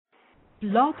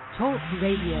Blog Talk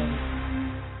Radio.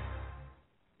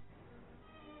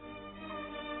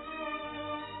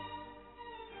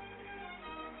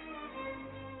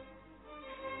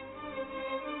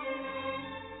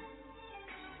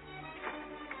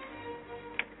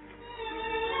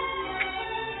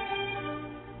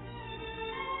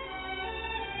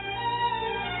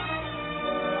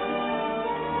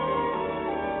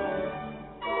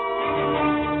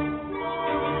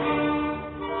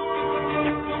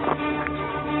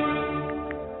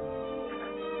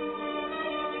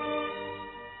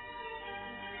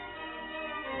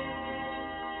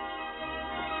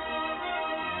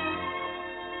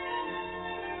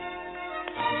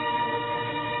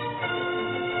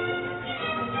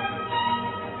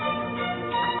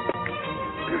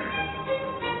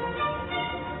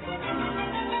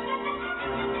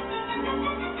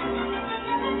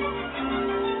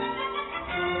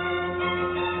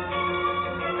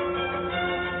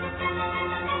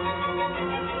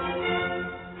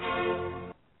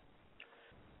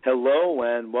 Hello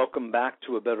and welcome back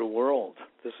to A Better World.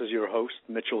 This is your host,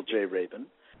 Mitchell J. Rabin,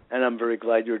 and I'm very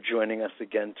glad you're joining us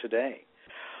again today.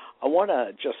 I want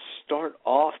to just start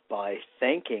off by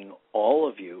thanking all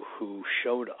of you who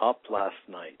showed up last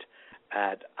night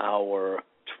at our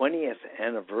 20th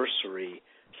anniversary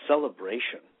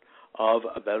celebration of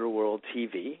A Better World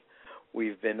TV.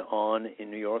 We've been on in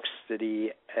New York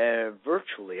City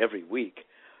virtually every week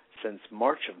since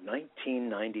March of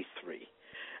 1993.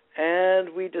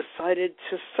 And we decided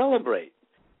to celebrate.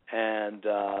 And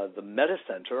the Meta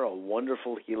Center, a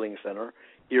wonderful healing center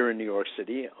here in New York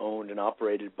City, owned and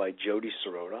operated by Jody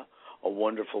Sirota, a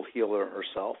wonderful healer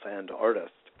herself and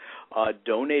artist,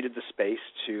 donated the space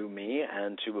to me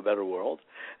and to A Better World.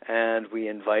 And we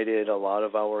invited a lot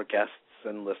of our guests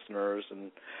and listeners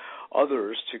and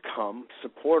others to come,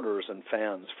 supporters and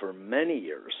fans for many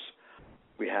years.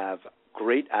 We have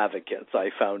great advocates, I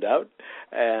found out,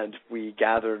 and we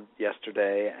gathered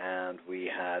yesterday and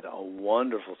we had a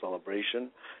wonderful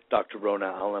celebration. Dr. Rona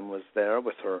Allen was there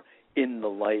with her In the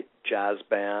Light jazz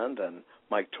band and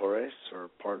Mike Torres, her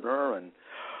partner, and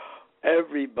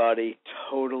everybody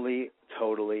totally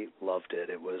loved it.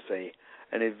 It was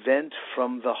an event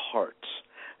from the heart,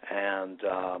 and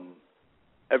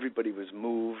everybody was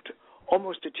moved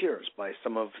almost to tears by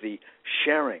some of the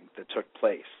sharing that took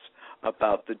place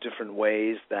about the different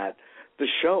ways that the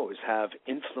shows have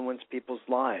influenced people's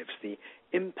lives, the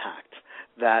impact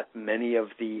that many of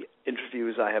the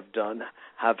interviews I have done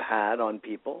have had on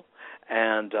people.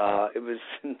 And it was,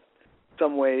 in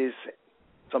some ways,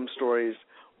 some stories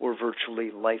were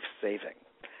virtually life-saving.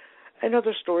 And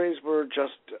other stories were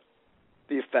just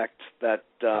the effect that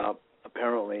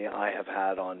apparently I have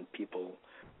had on people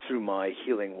through my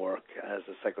healing work as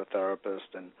a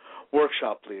psychotherapist and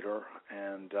workshop leader.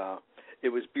 And it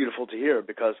was beautiful to hear,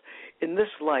 because in this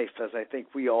life, as I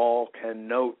think we all can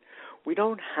note, we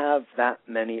don't have that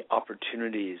many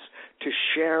opportunities to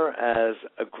share as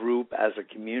a group, as a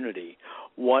community,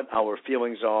 what our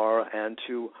feelings are, and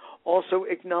to also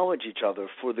acknowledge each other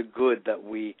for the good that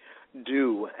we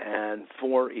do and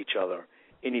for each other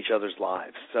in each other's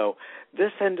lives. So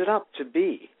this ended up to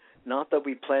be, not that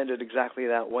we planned it exactly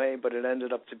that way, but it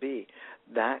ended up to be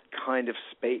that kind of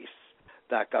space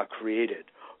that got created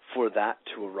for that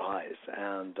to arise,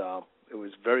 and it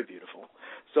was very beautiful.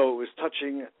 So it was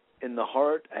touching in the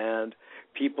heart, and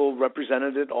people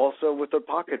represented it also with their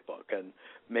pocketbook and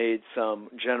made some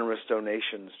generous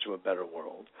donations to A Better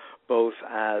World, both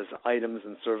as items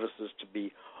and services to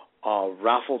be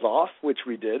raffled off, which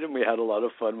we did, and we had a lot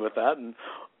of fun with that, and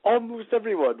almost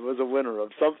everyone was a winner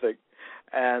of something,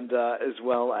 and as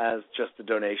well as just the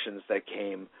donations that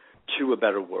came to A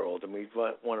Better World. And we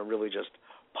want to really just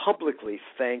publicly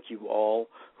thank you all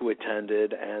who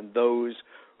attended, and those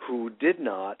who did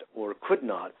not or could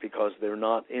not because they're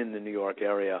not in the New York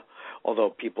area, although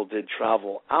people did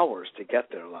travel hours to get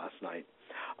there last night.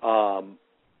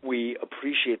 We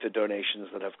appreciate the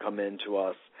donations that have come in to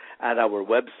us at our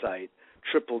website,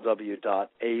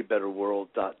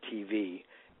 www.abetterworld.tv,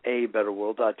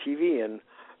 abetterworld.tv, and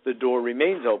the door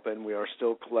remains open. We are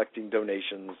still collecting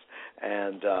donations,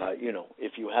 and,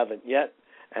 if you haven't yet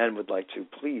and would like to,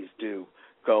 please do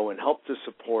go and help to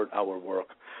support our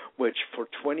work, which for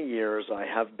 20 years I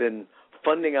have been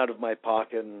funding out of my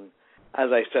pocket. And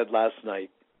as I said last night,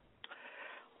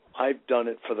 I've done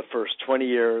it for the first 20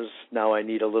 years. Now I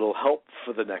need a little help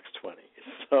for the next 20.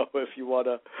 So if you want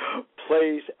to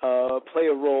play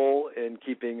a role in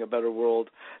keeping A Better World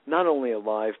not only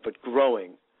alive but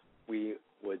growing, we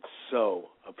would so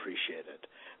appreciate it.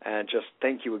 And just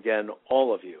thank you again,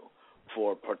 all of you,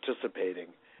 for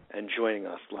participating and joining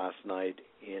us last night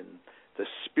in the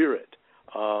spirit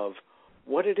of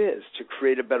what it is to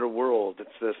create a better world. It's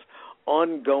this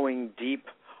ongoing, deep,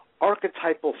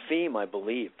 archetypal theme, I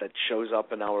believe, that shows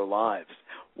up in our lives,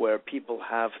 where people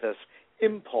have this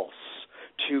impulse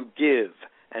to give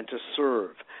and to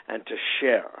serve and to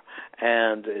share.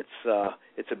 And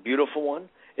it's a beautiful one.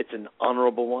 It's an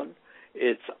honorable one.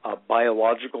 It's a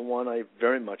biological one, I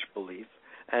very much believe.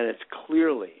 And it's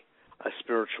clearly a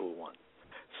spiritual one.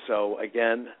 So,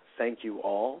 again, thank you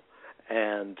all.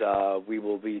 And we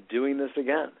will be doing this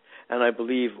again. And I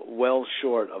believe well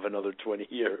short of another 20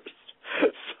 years.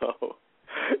 So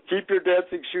keep your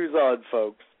dancing shoes on,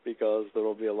 folks, because there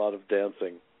will be a lot of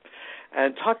dancing.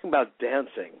 And talking about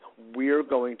dancing, we're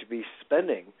going to be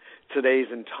spending today's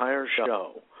entire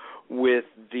show with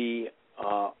the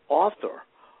author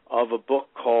of a book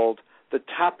called The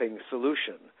Tapping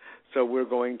Solution. So we're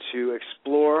going to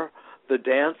explore the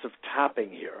dance of tapping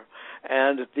here.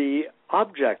 And the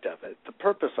object of it, the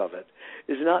purpose of it,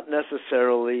 is not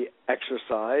necessarily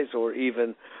exercise or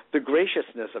even the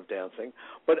graciousness of dancing,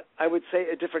 but I would say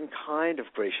a different kind of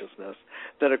graciousness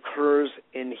that occurs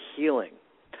in healing.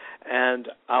 And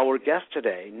our guest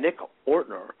today, Nick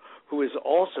Ortner, who is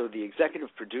also the executive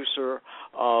producer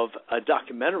of a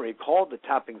documentary called The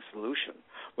Tapping Solution,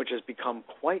 which has become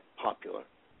quite popular,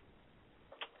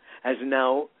 has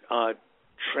now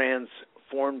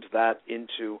transformed that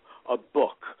into a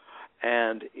book.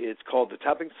 And it's called The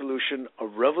Tapping Solution, A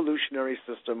Revolutionary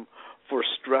System for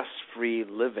Stress-Free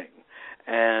Living.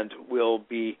 And we'll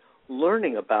be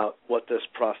learning about what this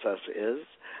process is,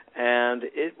 and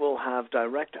it will have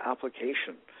direct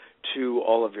application to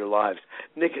all of your lives.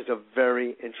 Nick is a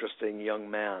very interesting young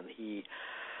man. He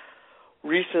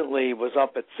recently was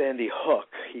up at Sandy Hook.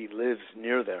 He lives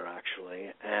near there, actually,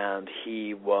 and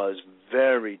he was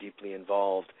very deeply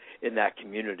involved in that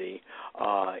community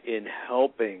in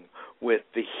helping with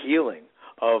the healing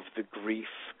of the grief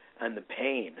and the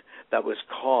pain that was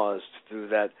caused through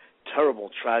that terrible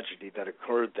tragedy that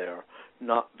occurred there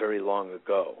not very long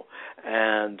ago.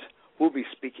 And we'll be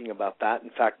speaking about that.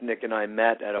 In fact, Nick and I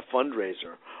met at a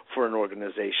fundraiser for an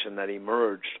organization that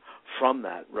emerged from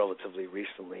that relatively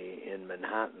recently in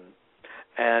Manhattan.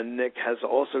 And Nick has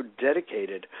also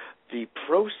dedicated the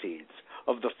proceeds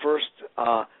of the first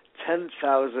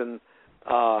 10,000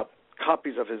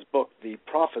 copies of his book, the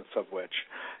profits of which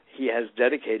he has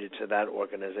dedicated to that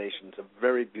organization. It's a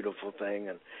very beautiful thing,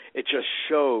 and it just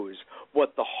shows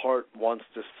what the heart wants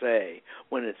to say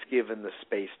when it's given the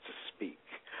space to speak.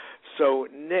 So,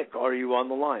 Nick, are you on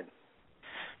the line?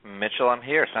 Mitchell, I'm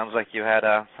here. Sounds like you had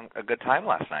a good time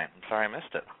last night. I'm sorry I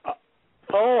missed it.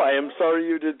 I am sorry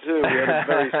you did too. We had a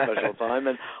very special time.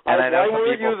 And I know why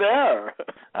were you there?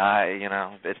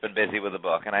 It's been busy with the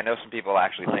book, and I know some people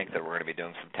actually think that we're going to be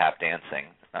doing some tap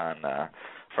dancing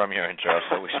from your intro,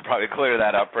 so we should probably clear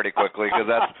that up pretty quickly, because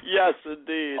that's yes,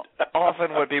 indeed.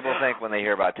 often what people think when they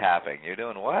hear about tapping. You're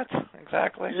doing what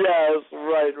exactly? Yes,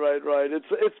 right.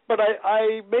 But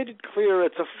I made it clear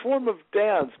it's a form of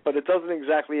dance, but it doesn't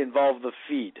exactly involve the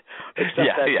feet. Except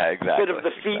exactly. Instead of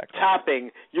the feet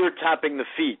tapping, you're tapping the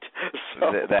feet.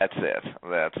 So that's it.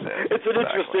 It's an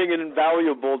interesting and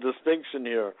valuable distinction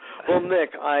here. Well,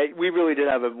 Nick, we really did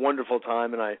have a wonderful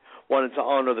time, and I wanted to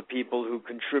honor the people who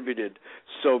contributed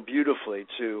so beautifully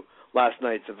to last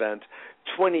night's event.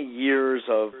 20 years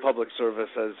of public service,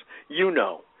 as you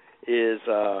know, is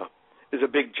a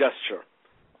big gesture.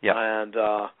 Yeah. And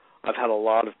I've had a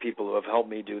lot of people who have helped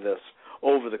me do this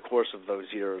over the course of those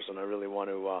years, and I really want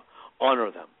to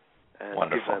honor them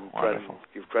and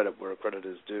give credit where credit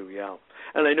is due. Yeah.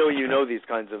 And I know you know these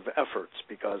kinds of efforts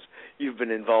because you've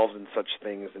been involved in such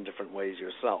things in different ways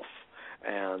yourself.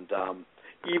 And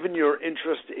even your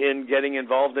interest in getting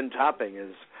involved in tapping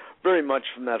is very much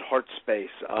from that heart space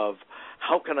of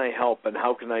how can I help and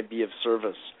how can I be of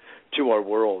service to our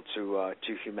world, to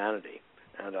humanity.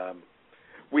 And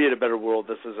we at A Better World,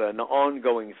 this is an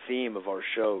ongoing theme of our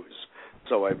shows.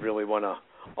 So I really want to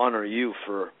honor you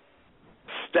for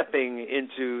stepping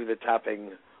into the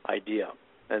tapping idea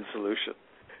and solution.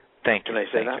 Thank you. Can I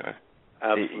say that? You.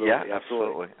 Absolutely. Yeah,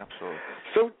 absolutely.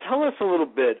 So tell us a little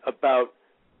bit about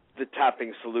the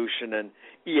tapping solution and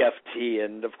EFT.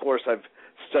 And, of course, I've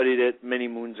studied it many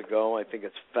moons ago. I think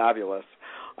it's fabulous.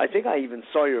 I think I even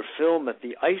saw your film at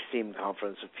the ICEAM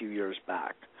conference a few years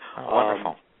back. Oh,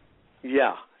 wonderful.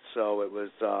 Yeah. So it was,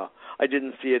 I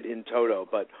didn't see it in toto,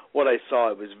 but what I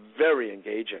saw, it was very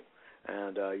engaging,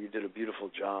 and you did a beautiful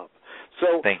job.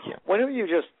 So thank you. Why don't you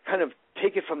just kind of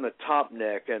take it from the top,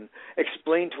 Nick, and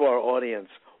explain to our audience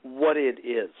what it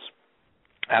is?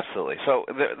 Absolutely. So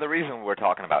the reason we're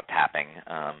talking about tapping,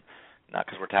 not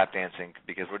because we're tap dancing,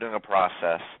 because we're doing a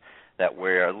process that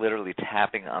we're literally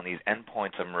tapping on these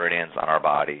endpoints of meridians on our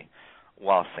body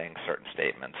while saying certain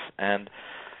statements. And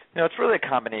it's really a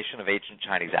combination of ancient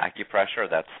Chinese acupressure,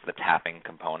 that's the tapping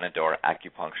component, or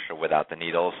acupuncture without the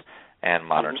needles, and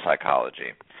modern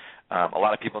psychology. A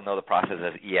lot of people know the process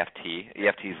as EFT.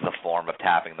 EFT is the form of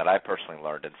tapping that I personally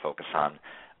learned and focus on.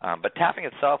 But tapping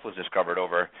itself was discovered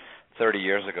over 30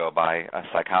 years ago by a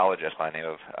psychologist by the name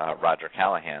of Roger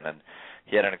Callahan, and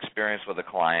he had an experience with a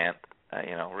client,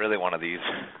 really one of these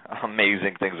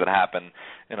amazing things that happen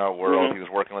in our world. He was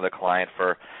working with a client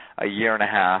for a year and a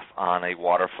half on a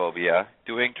water phobia,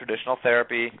 doing traditional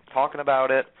therapy, talking about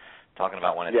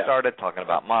when it started, talking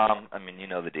about mom. I mean, you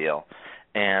know the deal.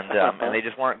 And they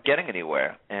just weren't getting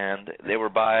anywhere. And they were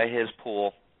by his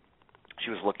pool.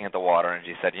 She was looking at the water, and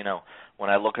she said, when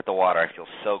I look at the water, I feel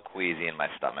so queasy in my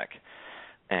stomach.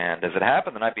 And as it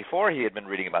happened, the night before, he had been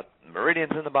reading about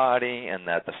meridians in the body and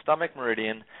that the stomach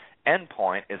meridian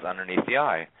endpoint is underneath the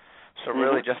eye. So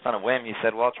really, just on a whim, he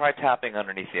said, well, try tapping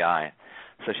underneath the eye.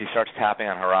 So she starts tapping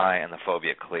on her eye, and the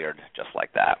phobia cleared just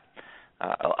like that.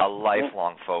 A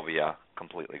lifelong phobia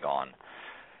completely gone.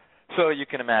 So you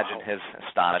can imagine his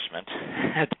astonishment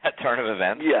at that turn of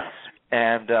events. Yes.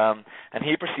 And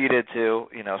he proceeded to,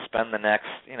 spend the next,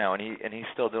 and he's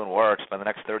still doing work, spend the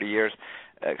next 30 years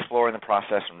exploring the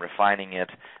process and refining it.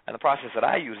 And the process that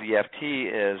I use,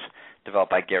 EFT, is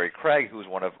developed by Gary Craig, who's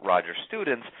one of Roger's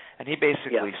students, and he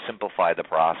basically simplified the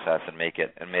process and made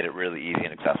it really easy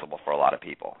and accessible for a lot of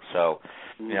people. So,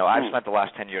 I've spent the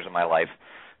last 10 years of my life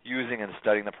using and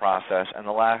studying the process, and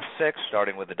the last 6,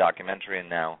 starting with the documentary and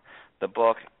now the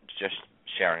book, just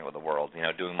sharing it with the world,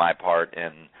 doing my part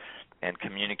in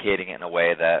communicating it in a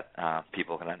way that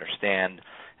people can understand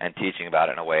and teaching about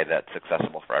it in a way that's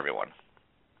accessible for everyone.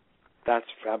 That's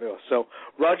fabulous. So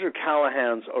Roger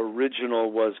Callahan's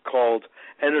original was called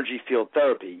Energy Field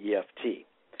Therapy, EFT.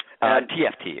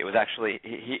 TFT. It was actually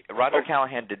Roger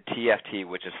Callahan did TFT,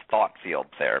 which is thought field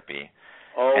therapy.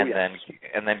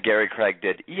 And then Gary Craig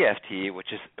did EFT, which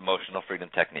is emotional freedom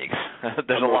techniques.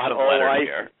 There's a lot of letters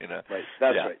here. Right.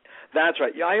 That's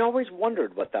right. Yeah, I always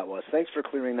wondered what that was. Thanks for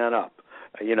clearing that up.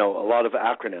 A lot of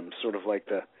acronyms, sort of like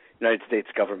the United States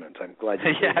government. I'm glad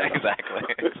you cleared that up.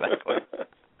 Exactly.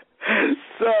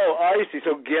 So I see.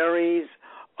 So Gary's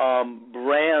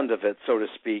brand of it, so to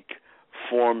speak,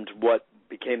 formed what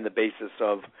became the basis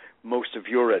of most of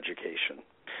your education.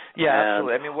 Yeah,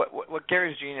 absolutely. I mean, what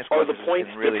Gary's genius was... Are the points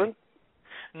different?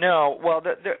 No. Well,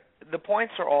 the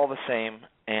points are all the same,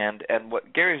 and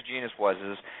what Gary's genius was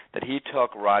is that he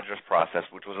took Roger's process,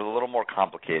 which was a little more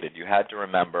complicated. You had to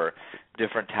remember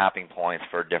different tapping points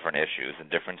for different issues and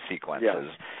different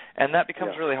sequences, and that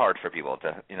becomes really hard for people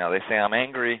to, they say, I'm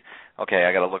angry, okay,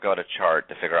 I got to look out a chart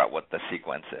to figure out what the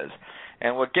sequence is.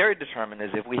 And what Gary determined is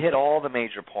if we hit all the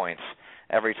major points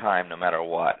every time, no matter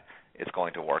what, it's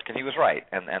going to work. And he was right,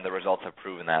 and the results have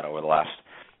proven that over the last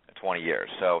 20 years.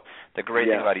 So the great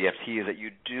thing about EFT is that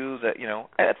you do that,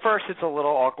 at first it's a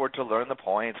little awkward to learn the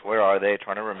points. Where are they?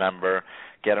 Trying to remember,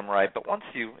 get them right. But once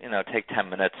you, take 10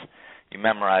 minutes, you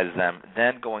memorize them,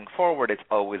 then going forward it's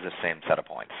always the same set of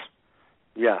points.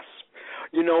 Yes.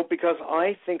 Because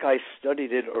I think I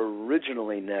studied it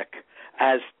originally, Nick,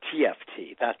 as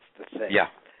TFT. That's the thing. Yeah.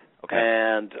 Okay.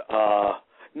 And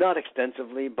not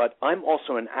extensively, but I'm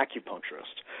also an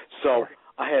acupuncturist. So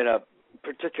I had a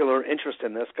particular interest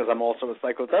in this because I'm also a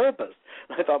psychotherapist.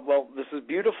 And I thought, well, this is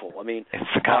beautiful. I mean, it's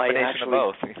a combination of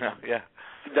both.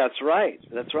 That's right.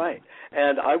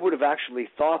 And I would have actually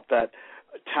thought that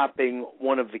tapping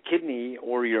one of the kidney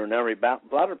or urinary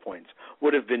bladder points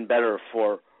would have been better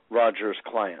for Roger's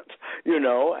client,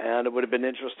 and it would have been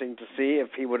interesting to see if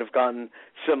he would have gotten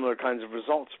similar kinds of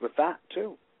results with that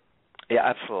too. Yeah,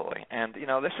 absolutely. And,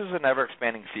 this is an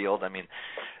ever-expanding field. I mean,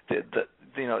 the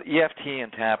EFT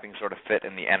and tapping sort of fit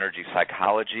in the energy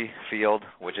psychology field,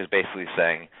 which is basically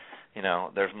saying,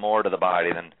 there's more to the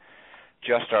body than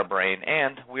just our brain,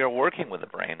 and we are working with the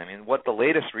brain. I mean, what the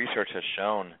latest research has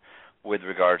shown with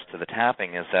regards to the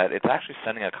tapping is that it's actually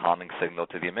sending a calming signal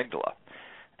to the amygdala.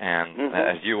 And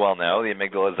as you well know, the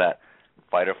amygdala is that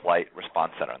fight or flight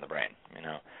response center in the brain,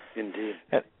 Indeed.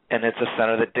 And it's a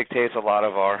center that dictates a lot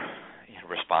of our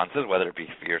responses, whether it be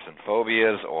fears and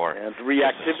phobias or and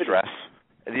reactivity. Stress.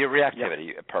 The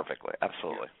reactivity, perfectly,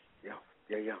 absolutely.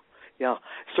 Yeah.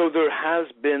 So there has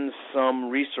been some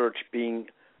research being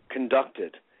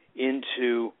conducted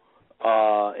into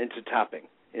tapping,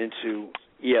 into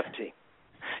EFT.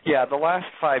 Yeah, the last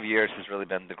 5 years has really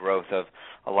been the growth of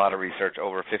a lot of research,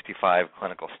 over 55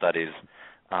 clinical studies,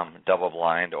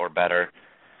 double-blind or better,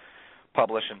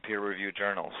 publish in peer-reviewed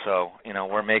journals. So,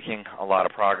 we're making a lot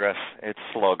of progress. It's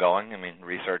slow going. I mean,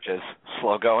 research is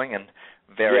slow going and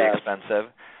very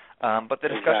expensive. But the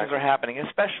discussions are happening,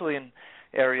 especially in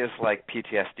areas like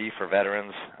PTSD for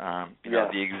veterans.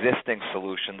 The existing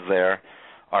solutions there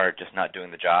are just not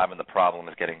doing the job, and the problem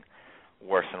is getting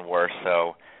worse and worse.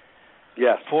 So,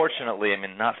 fortunately,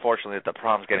 not fortunately that the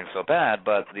problem's getting so bad,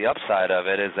 but the upside of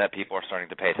it is that people are starting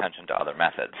to pay attention to other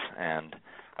methods and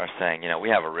are saying, we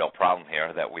have a real problem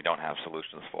here that we don't have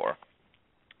solutions for.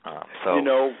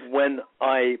 When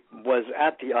I was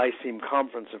at the ICEAM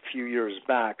conference a few years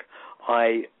back,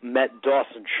 I met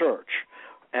Dawson Church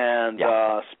and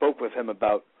spoke with him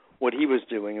about what he was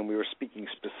doing, and we were speaking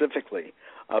specifically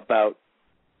about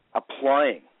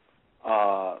applying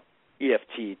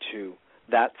EFT to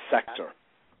that sector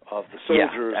of the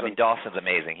soldiers. Yeah, Dawson's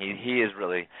amazing. He is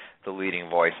really the leading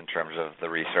voice in terms of the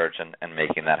research and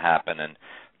making that happen and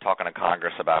talking to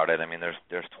Congress about it.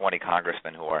 There's 20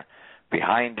 congressmen who are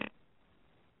behind it.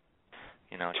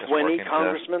 20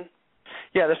 congressmen?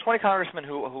 There's 20 congressmen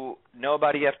who know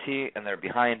about EFT and they're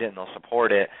behind it and they'll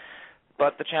support it.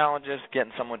 But the challenge is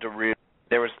getting someone to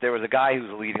There was a guy who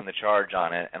was leading the charge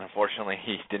on it, and unfortunately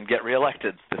he didn't get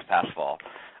reelected this past fall.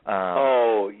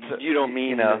 You don't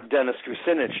mean Dennis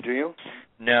Kucinich, do you?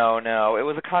 No. It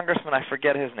was a congressman. I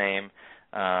forget his name,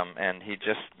 and he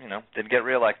just, didn't get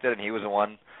reelected, and he was the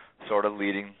one sort of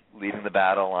leading the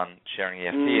battle on sharing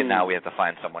EFT, and now we have to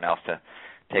find someone else to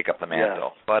take up the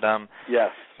mantle.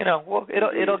 Yes. But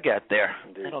it'll get there.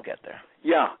 Indeed. It'll get there.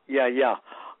 Yeah.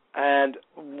 And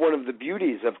one of the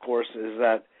beauties, of course, is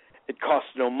that it costs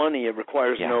no money. It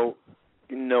requires no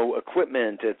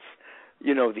equipment. It's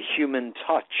the human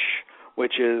touch,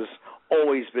 which has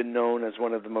always been known as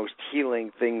one of the most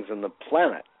healing things on the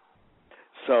planet.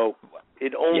 So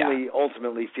it only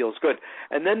ultimately feels good.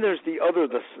 And then there's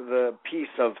the piece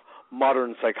of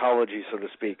modern psychology, so to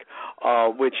speak,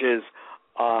 which is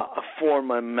a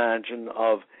form, I imagine,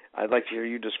 of, I'd like to hear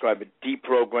you describe it,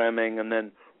 deprogramming and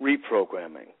then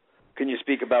reprogramming. Can you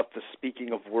speak about the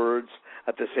speaking of words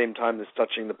at the same time as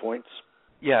touching the points?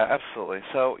 Yeah, absolutely.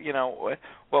 So,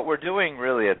 what we're doing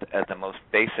really at the most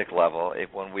basic level,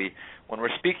 when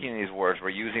we're speaking these words, we're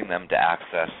using them to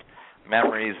access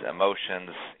memories, emotions,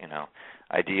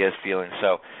 ideas, feelings.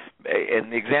 So, in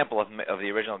the example of the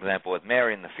original example with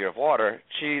Mary and the fear of water,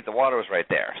 the water was right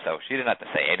there, so she didn't have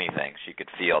to say anything. She could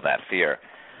feel that fear.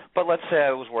 But let's say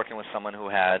I was working with someone who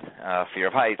had fear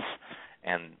of heights,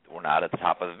 and we're not at the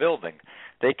top of the building.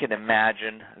 They could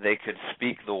imagine, they could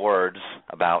speak the words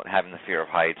about having the fear of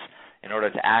heights in order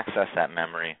to access that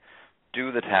memory,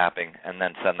 do the tapping, and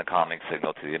then send the calming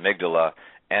signal to the amygdala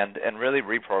and really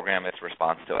reprogram its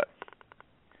response to it.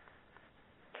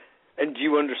 And do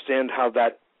you understand how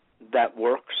that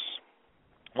works?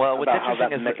 Well, what's about interesting how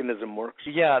that is mechanism works?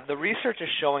 Yeah, the research is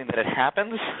showing that it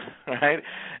happens, right?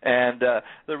 And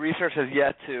the research has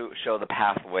yet to show the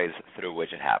pathways through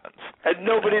which it happens. And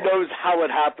nobody knows how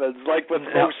it happens, like with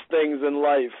most things in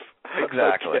life.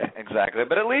 Exactly.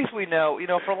 But at least we know,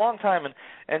 for a long time,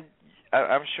 and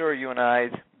I'm sure you and I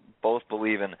both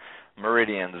believe in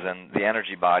meridians and the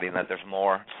energy body, and that there's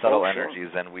more subtle energies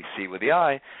than we see with the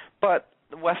eye. But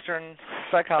Western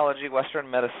psychology, Western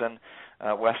medicine,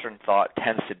 Western thought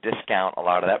tends to discount a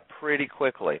lot of that pretty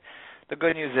quickly. The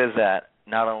good news is that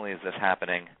not only is this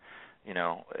happening,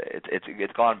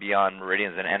 it's gone beyond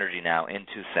meridians and energy now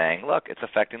into saying, look, it's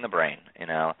affecting the brain,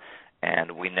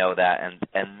 and we know that,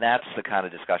 and that's the kind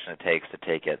of discussion it takes to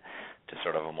take it to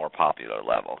sort of a more popular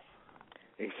level.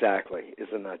 Exactly.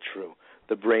 Isn't that true?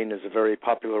 The brain is a very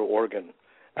popular organ.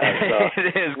 As, it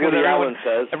is, because Allen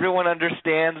says. Everyone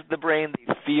understands the brain.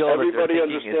 They feel everybody that their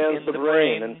thinking understands is in the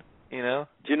brain. And, do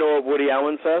you know what Woody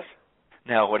Allen says?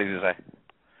 No, what did he say?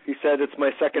 He said, it's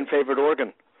my second favorite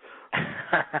organ.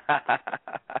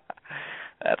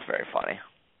 That's very funny.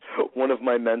 One of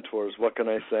my mentors, what can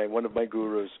I say? One of my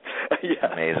gurus.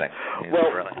 Yeah. Amazing.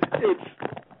 Well,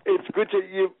 it's good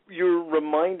to you're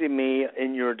reminding me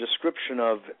in your description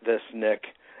of this, Nick,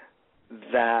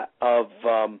 that of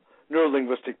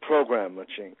neurolinguistic program,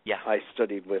 which I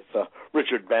studied with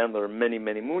Richard Bandler many,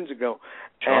 many moons ago,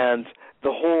 and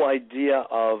the whole idea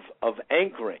of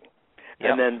anchoring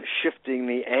and then shifting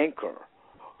the anchor.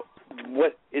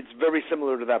 It's very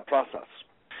similar to that process.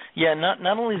 Yeah, not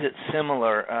only is it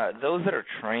similar, those that are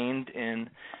trained in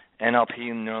NLP,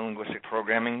 neurolinguistic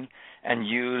programming, and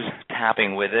use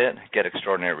tapping with it get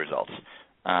extraordinary results.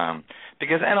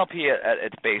 Because NLP at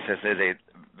its basis is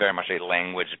very much a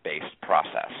language-based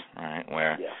process, right,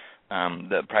 where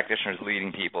the practitioner is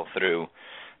leading people through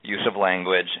use of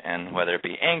language, and whether it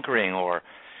be anchoring or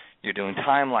you're doing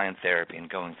timeline therapy and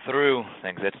going through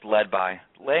things. It's led by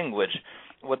language.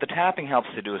 What the tapping helps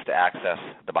to do is to access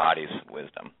the body's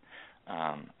wisdom.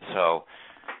 So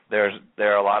there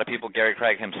are a lot of people. Gary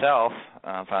Craig himself,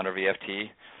 founder of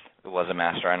EFT, who was a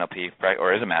master NLP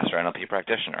or is a master NLP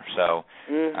practitioner. So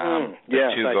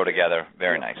the two go together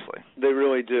very nicely. They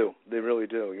really do. They really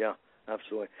do. Yeah,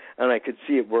 absolutely. And I could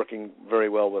see it working very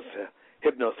well with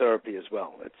hypnotherapy as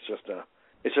well. It's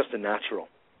just a natural.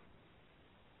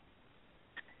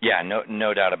 Yeah,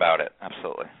 no doubt about it.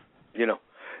 Absolutely.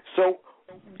 So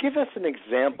give us an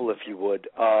example, if you would,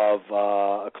 of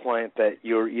a client that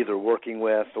you're either working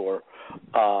with or,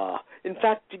 in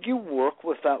fact, did you work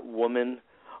with that woman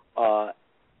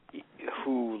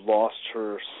who lost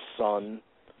her son?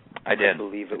 I did. I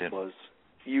believe it was.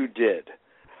 You did.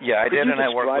 Yeah, I did, and I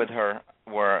work with her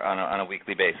on a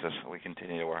weekly basis. We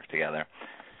continue to work together.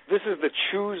 This is the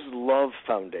Choose Love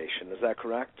Foundation, is that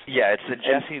correct? Yeah, it's the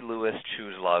Jesse Lewis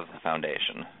Choose Love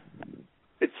Foundation.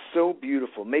 It's so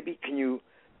beautiful. Maybe can you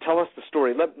tell us the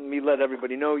story? Let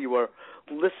everybody know you are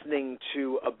listening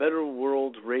to A Better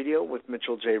World Radio with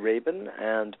Mitchell J. Rabin,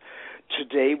 and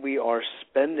today we are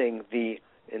spending the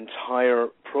entire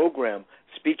program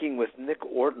speaking with Nick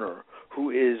Ortner, who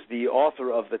is the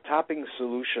author of The Tapping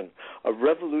Solution, a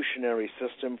revolutionary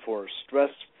system for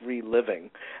stress-free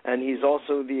living, and he's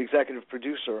also the executive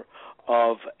producer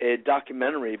of a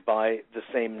documentary by the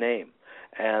same name.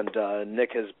 And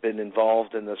Nick has been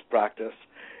involved in this practice.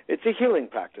 It's a healing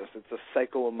practice. It's a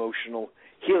psycho-emotional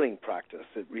healing practice.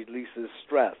 It releases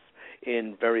stress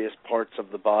in various parts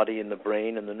of the body and the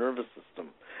brain and the nervous system.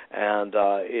 And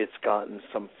it's gotten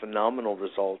some phenomenal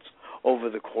results over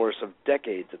the course of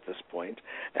decades at this point.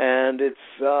 And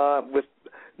it's with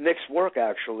Nick's work,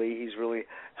 actually, he's really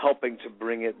helping to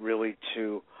bring it really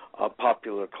to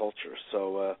popular culture.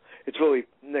 So it's really,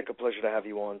 Nick, a pleasure to have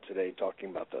you on today talking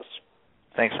about this.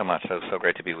 Thanks so much. It was so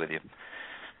great to be with you.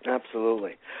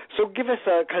 Absolutely. So give us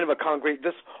a kind of a concrete,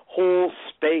 this whole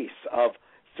space of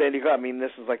San Diego, I mean,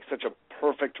 this is like such a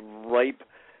perfect, ripe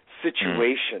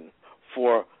situation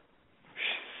for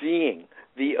seeing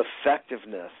the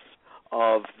effectiveness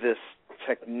of this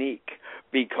technique,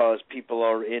 because people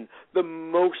are in the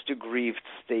most aggrieved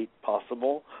state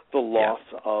possible, the loss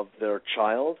of their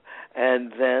child,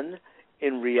 and then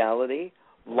in reality,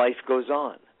 life goes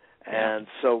on. And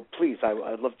so please,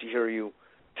 I'd love to hear you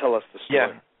tell us the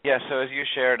story. Yeah, so as you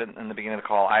shared in the beginning of the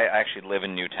call, I actually live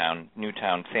in Newtown.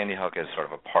 Sandy Hook is sort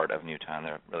of a part of Newtown.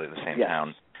 They're really the same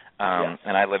town.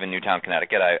 And I live in Newtown,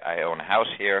 Connecticut. I own a house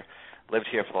here, lived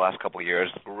here for the last couple of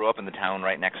years, grew up in the town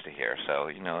right next to here. So,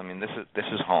 this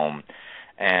is home.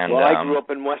 And well, I grew up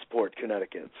in Westport,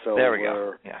 Connecticut, so there we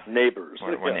we're go. Yeah. Neighbors.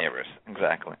 We're neighbors,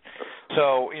 exactly.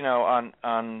 So,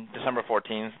 on December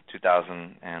 14th,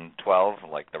 2012,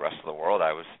 like the rest of the world,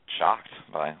 I was shocked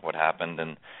by what happened,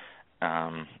 and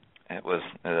it was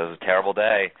a terrible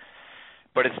day.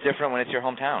 But it's different when it's your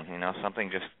hometown. Something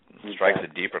just strikes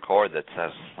a deeper chord that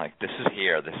says, like, this is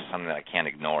here. This is something that I can't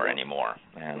ignore anymore,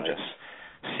 and just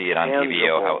see it on TV.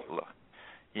 How it looks.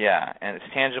 Yeah, and it's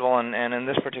tangible, and in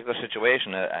this particular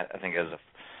situation, I think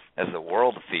as the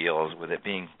world feels, with it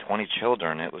being 20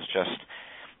 children, it was just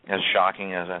as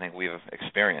shocking as I think we've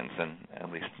experienced in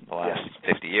at least the last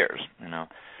 50 years,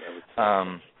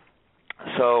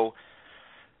 So,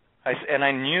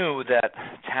 I knew that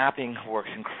tapping works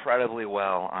incredibly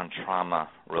well on trauma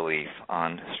relief,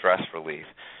 on stress relief.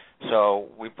 So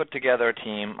we put together a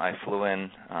team. I flew in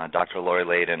Dr. Lori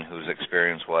Layden, whose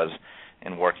experience was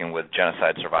in working with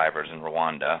genocide survivors in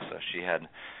Rwanda. So she had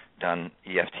done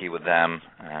EFT with them,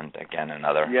 and again,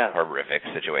 another horrific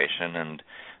situation,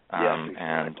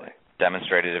 and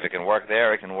demonstrated if it can work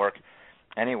there, it can work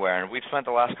anywhere. And we've spent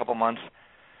the last couple months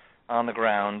on the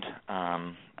ground.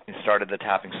 We started the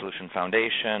Tapping Solution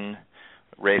Foundation,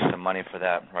 raised some money for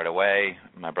that right away.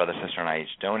 My brother, sister, and I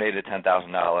each donated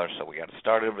 $10,000, so we got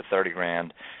started with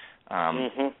 $30,000.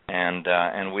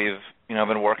 And we've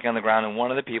been working on the ground. And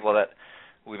one of the people that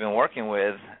we've been working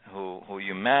with, who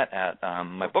you met at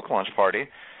my book launch party,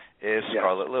 is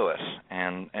Scarlett Lewis.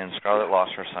 And Scarlett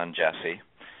lost her son Jesse,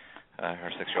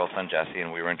 her 6-year-old son Jesse,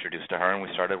 and we were introduced to her, and we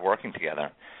started working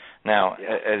together. Now,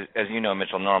 as you know,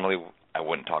 Mitchell, normally I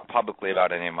wouldn't talk publicly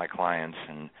about any of my clients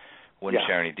and wouldn't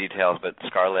share any details, but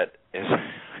Scarlett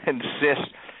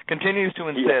continues to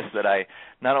insist that I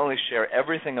not only share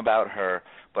everything about her,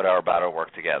 but about our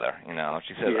work together.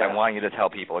 She says, I want you to tell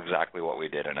people exactly what we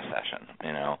did in a session.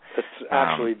 It's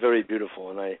actually very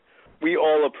beautiful, and we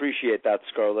all appreciate that,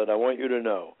 Scarlett. I want you to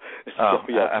know.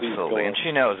 Absolutely. And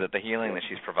she knows that the healing that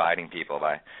she's providing people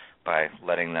by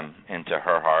letting them into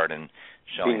her heart and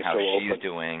showing how she's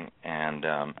doing, and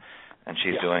and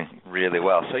she's doing really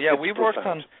well. So yeah, we've worked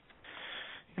on.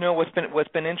 What's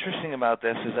been interesting about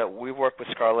this is that we work with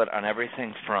Scarlett on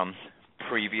everything from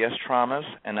previous traumas,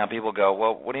 and now people go,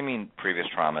 well, what do you mean previous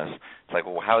traumas? It's like,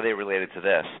 well, how are they related to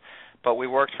this? But we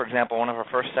worked, for example, one of her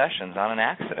first sessions on an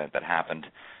accident that happened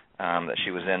that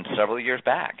she was in several years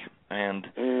back. And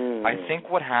I think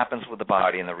what happens with the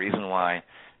body and the reason why,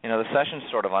 the sessions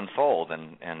sort of unfold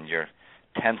and you're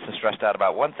tense and stressed out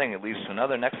about one thing, it leads to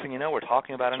another. Next thing you know, we're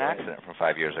talking about an accident from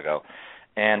 5 years ago.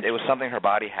 And it was something her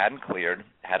body hadn't cleared,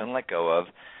 hadn't let go of,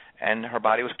 and her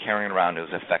body was carrying it around. It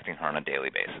was affecting her on a daily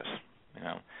basis.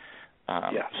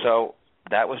 So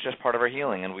that was just part of her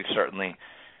healing, and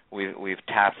we've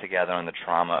tapped together on the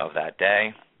trauma of that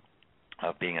day,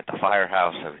 of being at the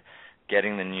firehouse, of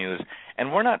getting the news.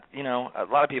 And we're not, a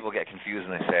lot of people get confused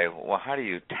and they say, well, how do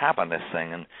you tap on this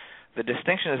thing? And the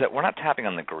distinction is that we're not tapping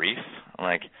on the grief.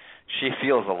 Like, she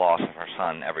feels the loss of her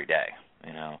son every day,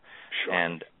 Sure.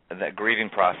 And that grieving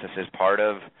process is part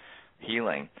of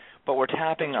healing. But we're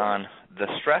tapping on the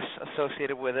stress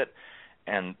associated with it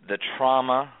and the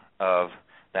trauma of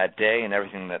that day and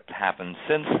everything that happened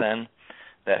since then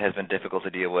that has been difficult to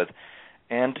deal with.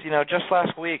 And, just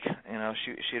last week,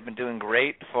 she had been doing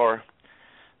great for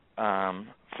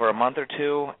a month or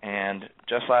two, and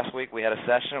just last week we had a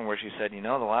session where she said, the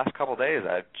last couple of days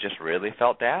I just really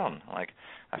felt down. Like,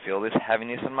 I feel this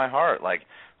heaviness in my heart. Like,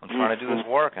 I'm trying to do this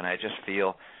work, and I just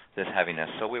feel this heaviness.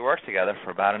 So we worked together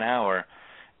for about an hour,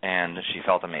 and she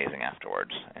felt amazing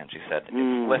afterwards. And she said,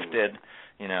 it's lifted,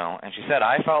 and she said,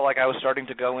 I felt like I was starting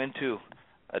to go into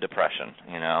a depression,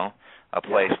 a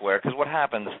place where, because what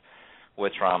happens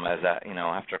with trauma is that,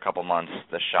 after a couple months,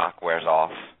 the shock wears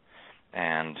off,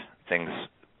 and things,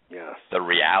 the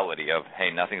reality of,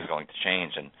 hey, nothing's going to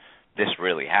change, and this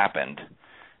really happened,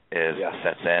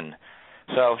 sets in.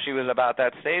 So she was about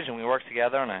that stage, and we worked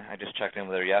together, and I just checked in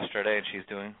with her yesterday, and she's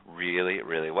doing really,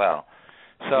 really well.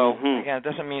 So, again, it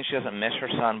doesn't mean she doesn't miss her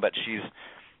son, but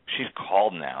she's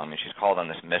called now. I mean, she's called on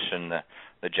this mission,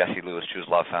 the Jesse Lewis Choose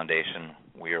Love Foundation.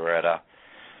 We were at a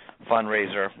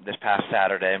fundraiser this past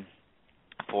Saturday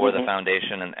for the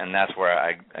foundation, and that's where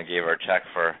I gave her a check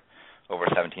for over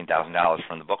 $17,000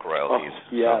 from the book royalties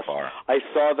so far. I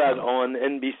saw that on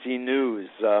NBC News.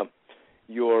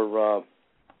 Your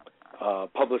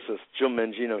publicist, Jill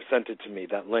Mangino, sent it to me,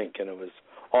 that link, and it was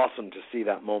awesome to see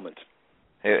that moment.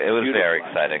 It was very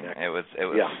exciting. It was,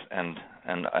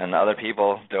 and other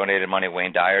people donated money.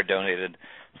 Wayne Dyer donated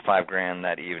 $5,000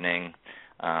 that evening,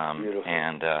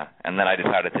 and then I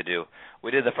decided we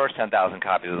did the first 10,000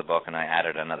 copies of the book, and I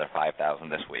added another 5,000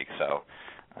 this week. So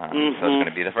it's going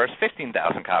to be the first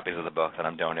 15,000 copies of the book that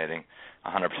I'm donating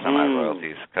 100% my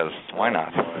royalties, because why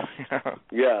not?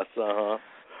 Yes,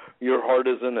 your heart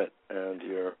is in it, and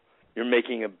you're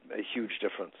making a huge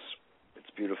difference.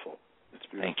 It's beautiful. It's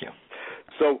beautiful. Thank you.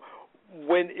 So,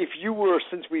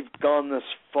 since we've gone this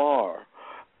far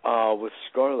with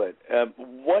Scarlett,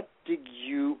 what do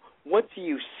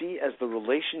you see as the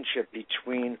relationship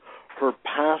between her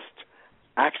past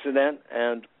accident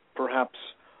and perhaps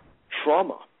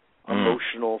trauma,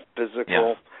 emotional,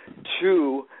 physical,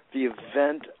 to the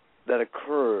event that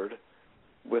occurred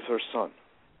with her son?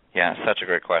 Yeah, such a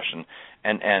great question.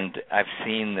 And I've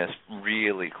seen this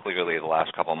really clearly the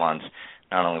last couple of months,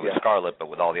 not only with Scarlett, but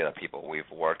with all the other people we've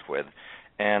worked with.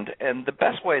 And the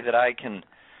best way that I can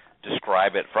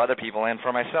describe it for other people and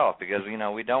for myself, because,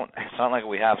 it's not like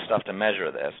we have stuff to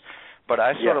measure this, but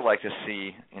I sort of like to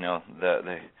see,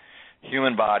 the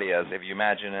human body as, if you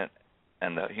imagine it,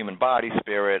 and the human body,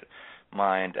 spirit,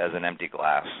 mind as an empty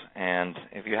glass. And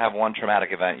if you have one traumatic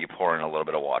event, you pour in a little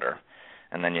bit of water.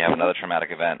 And then you have another traumatic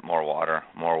event, more water,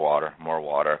 more water, more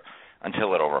water,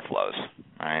 until it overflows,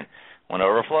 right? When it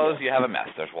overflows, you have a mess.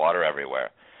 There's water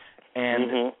everywhere.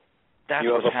 And that's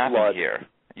what's happened here.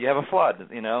 You have a flood,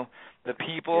 The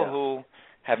people who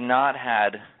have not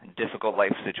had difficult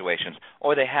life situations,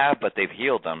 or they have, but they've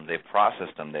healed them, they've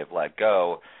processed them, they've let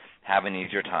go, have an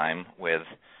easier time with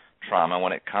trauma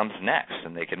when it comes next,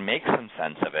 and they can make some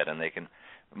sense of it, and they can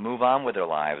move on with their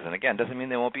lives. And again, doesn't mean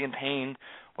they won't be in pain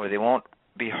or they won't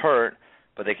be hurt,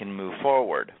 but they can move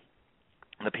forward.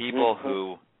 The people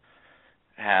who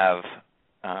have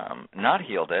not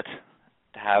healed it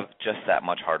have just that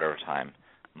much harder time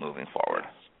moving forward.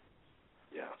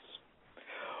 Yes.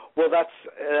 Well,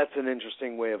 that's an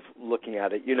interesting way of looking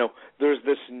at it. There's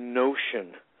this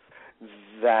notion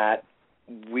that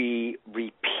we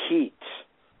repeat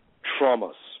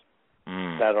traumas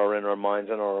that are in our minds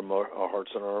and our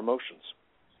hearts and our emotions.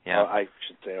 Yeah. I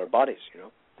should say our bodies,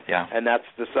 Yeah. And that's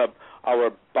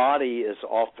our body is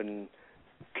often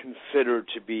considered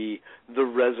to be the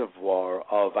reservoir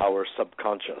of our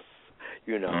subconscious.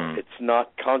 It's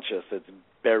not conscious. It's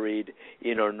buried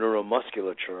in our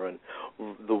neuromusculature, and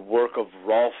the work of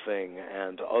Rolfing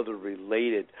and other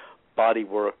related body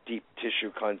work, deep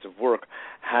tissue kinds of work,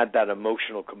 had that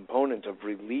emotional component of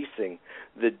releasing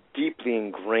the deeply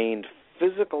ingrained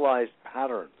physicalized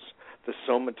patterns, the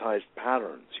somatized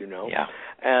patterns, Yeah.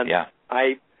 And yeah.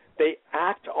 They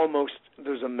act almost,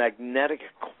 there's a magnetic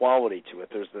quality to it.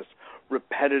 There's this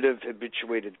repetitive,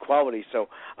 habituated quality. So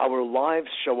our lives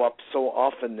show up so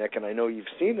often, Nick, and I know you've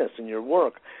seen this in your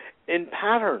work, in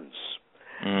patterns.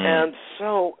 And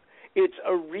so it's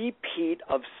a repeat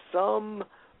of some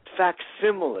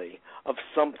facsimile of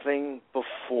something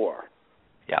before.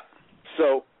 Yeah.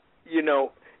 So,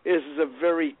 this is a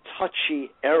very touchy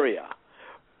area,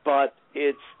 but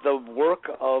it's the work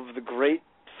of the great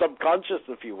subconscious,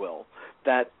 if you will,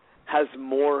 that has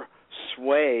more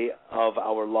sway of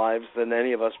our lives than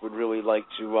any of us would really like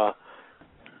to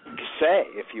say,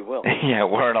 if you will. Yeah,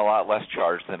 we're in a lot less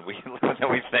charge than we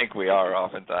think we are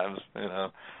oftentimes,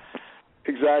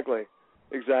 Exactly.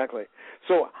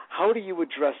 So how do you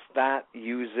address that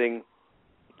using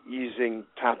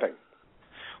tapping?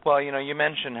 Well, you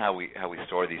mentioned how we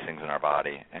store these things in our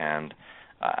body, and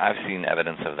I've seen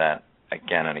evidence of that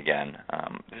again and again.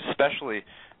 Especially,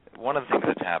 one of the things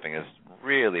that tapping is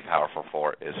really powerful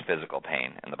for is physical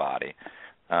pain in the body.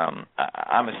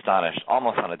 I'm astonished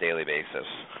almost on a daily basis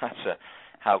as to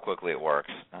how quickly it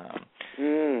works.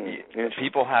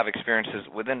 People have experiences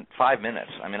within 5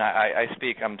 minutes. I mean,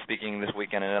 I'm speaking this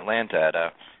weekend in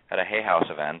Atlanta at a Hay House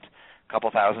event, a couple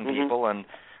thousand people, and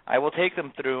I will take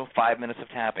them through 5 minutes of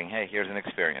tapping. Hey, here's an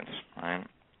experience. Right?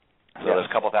 So there's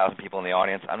a couple thousand people in the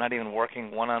audience. I'm not even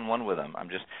working one-on-one with them. I'm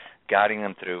just guiding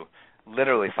them through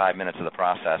literally 5 minutes of the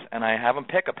process, and I have them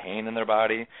pick a pain in their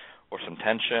body or some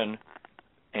tension,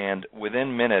 and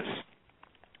within minutes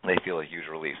they feel a huge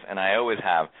release. And I always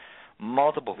have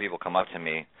multiple people come up to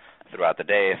me throughout the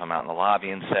day if I'm out in the lobby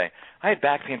and say, I had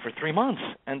back pain for 3 months,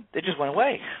 and it just went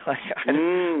away. Like, I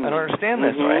don't understand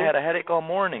this. Or I had a headache all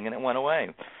morning, and it went away.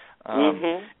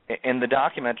 In the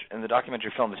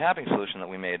documentary film, The Tapping Solution, that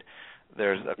we made,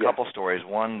 there's a couple stories.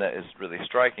 One that is really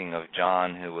striking of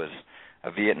John, who was a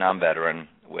Vietnam veteran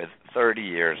with 30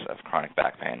 years of chronic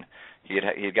back pain. He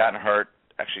had gotten hurt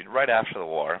actually right after the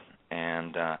war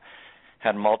and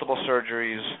had multiple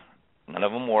surgeries. None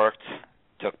of them worked.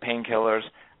 Took painkillers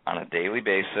on a daily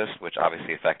basis, which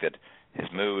obviously affected his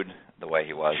mood, the way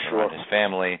he was around his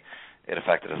family. It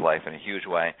affected his life in a huge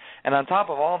way. And on top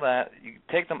of all that, you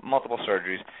take the multiple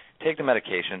surgeries, take the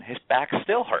medication, his back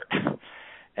still hurt.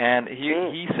 And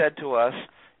he said to us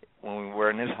when we were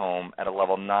in his home at a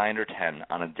level 9 or 10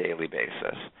 on a daily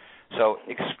basis. So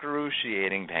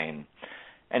excruciating pain.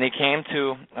 And he came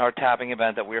to our tapping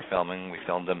event that we were filming. We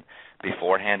filmed him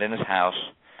beforehand in his house.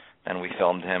 Then we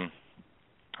filmed him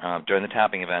during the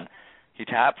tapping event. He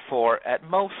tapped for, at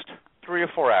most, 3 or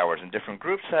 4 hours in different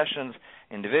group sessions,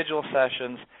 individual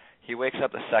sessions. He wakes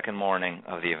up the second morning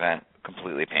of the event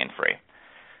completely pain-free.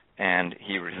 And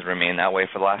he has remained that way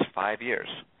for the last 5 years.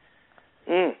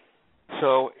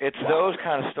 So it's those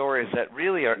kind of stories that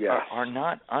really are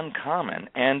not uncommon.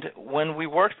 And when we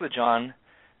worked with John,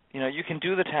 you can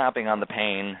do the tapping on the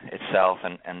pain itself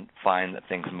and find that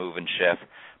things move and shift.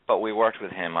 But we worked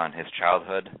with him on his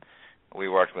childhood. We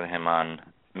worked with him on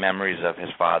memories of his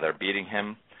father beating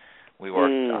him. We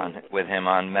worked with him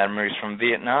on memories from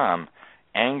Vietnam,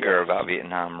 anger about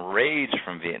Vietnam, rage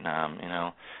from Vietnam.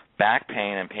 Back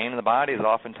pain and pain in the body is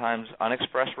oftentimes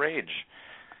unexpressed rage.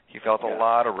 He felt a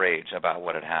lot of rage about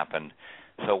what had happened.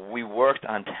 So we worked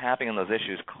on tapping on those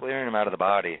issues, clearing them out of the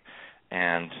body,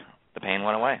 and the pain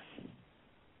went away.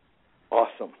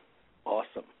 Awesome.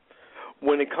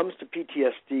 When it comes to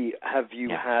PTSD, have you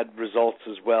had results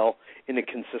as well in a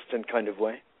consistent kind of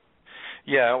way?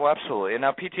 Yeah, well, absolutely. And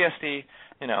now PTSD,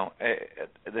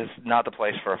 this is not the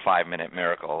place for a 5-minute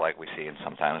miracle like we see in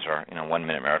sometimes, or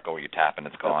 1-minute miracle where you tap and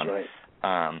it's gone. That's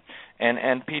right.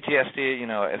 And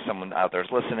PTSD, if someone out there is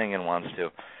listening and wants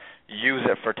to use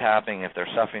it for tapping, if they're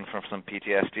suffering from some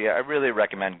PTSD, I really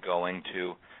recommend going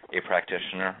to a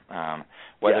practitioner,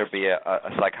 whether it be a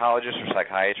psychologist or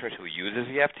psychiatrist who uses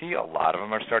EFT. A lot of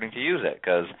them are starting to use it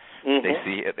because they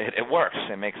see it works.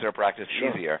 It makes their practice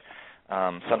easier.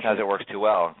 Sometimes it works too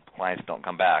well. Clients don't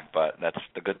come back, but that's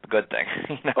the good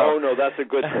thing. Oh no, that's a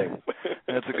good thing.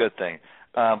 That's a good thing.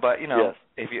 But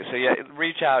if you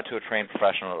reach out to a trained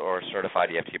professional or a certified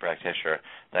EFT practitioner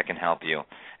that can help you.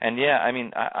 And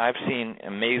I've seen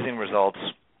amazing results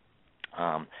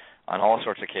on all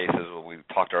sorts of cases. We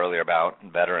talked earlier about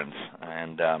veterans,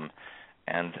 and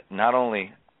not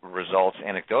only results,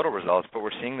 anecdotal results, but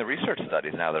we're seeing the research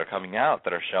studies now that are coming out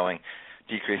that are showing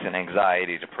decrease in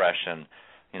anxiety, depression,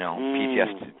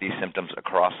 PTSD symptoms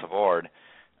across the board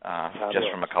just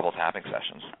from a couple tapping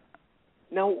sessions.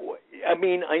 Now, I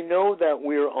mean, I know that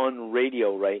we're on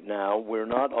radio right now. We're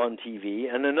not on TV.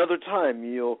 And another time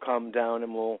you'll come down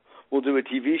and we'll do a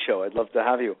TV show. I'd love to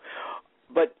have you.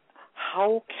 But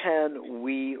how can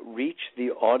we reach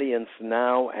the audience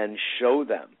now and show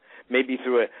them? Maybe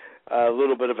through a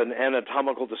little bit of an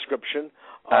anatomical description.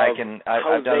 I've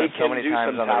done it so many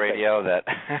times on the radio that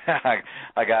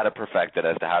I got to perfect it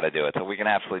as to how to do it. So we can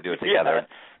absolutely do it together,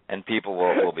 and people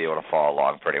will be able to follow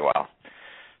along pretty well.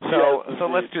 So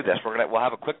let's do this. We'll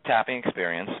have a quick tapping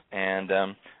experience, and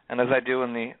as I do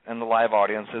in the live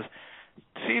audiences,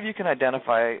 see if you can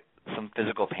identify some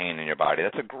physical pain in your body.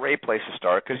 That's a great place to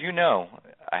start because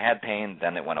I had pain,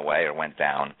 then it went away or went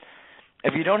down.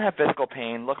 If you don't have physical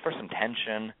pain, look for some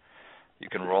tension. You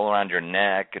can roll around your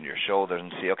neck and your shoulders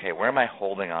and see, okay, where am I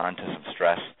holding on to some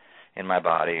stress in my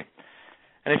body?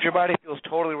 And if your body feels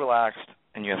totally relaxed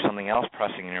and you have something else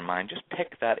pressing in your mind, just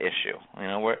pick that issue.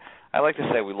 I like to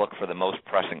say we look for the most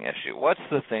pressing issue. What's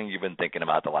the thing you've been thinking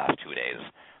about the last 2 days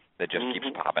that just keeps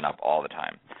popping up all the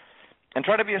time? And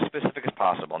try to be as specific as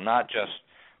possible, not just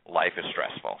life is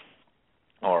stressful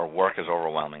or work is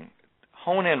overwhelming.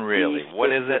 Hone in really.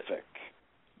 What is it?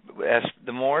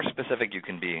 The more specific you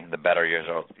can be, the better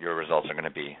your results are going to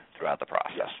be throughout the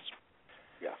process.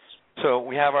 Yes. So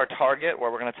we have our target where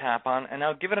we're going to tap on, and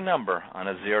now give it a number on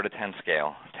a 0 to 10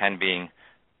 scale, 10 being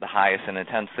the highest in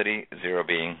intensity, 0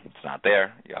 being it's not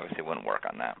there. You obviously wouldn't work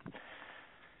on that.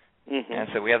 And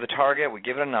so we have the target, we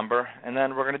give it a number, and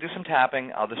then we're going to do some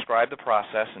tapping. I'll describe the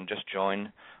process and just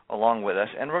join along with us.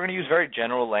 And we're going to use very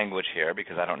general language here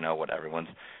because I don't know what everyone's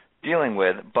dealing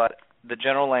with, but the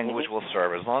general language will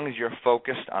serve as long as you're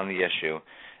focused on the issue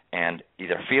and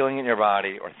either feeling it in your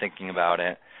body or thinking about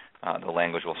it. The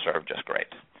language will serve just great.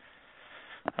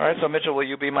 All right, so Mitchell, will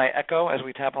you be my echo as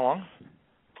we tap along?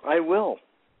 I will.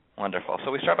 Wonderful.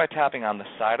 So we start by tapping on the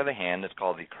side of the hand. It's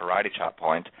called the karate chop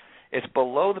point. It's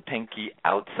below the pinky,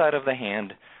 outside of the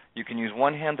hand. You can use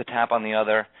one hand to tap on the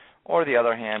other, or the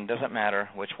other hand, doesn't matter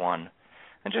which one.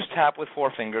 And just tap with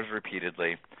 4 fingers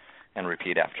repeatedly, and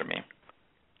repeat after me.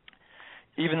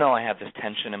 Even though I have this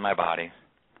tension in my body.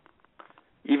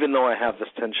 Even though I have this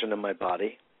tension in my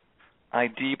body. I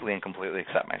deeply and completely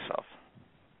accept myself.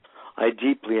 I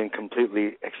deeply and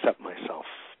completely accept myself.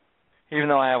 Even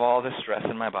though I have all this stress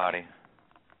in my body.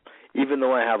 Even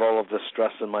though I have all of this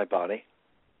stress in my body.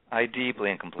 I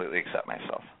deeply and completely accept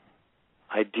myself.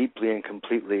 I deeply and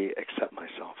completely accept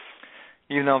myself.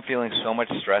 Even though I'm feeling so much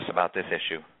stress about this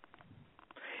issue.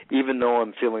 Even though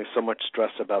I'm feeling so much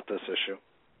stress about this issue.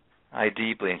 I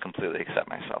deeply and completely accept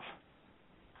myself.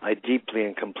 I deeply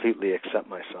and completely accept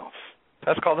myself.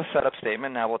 That's called the setup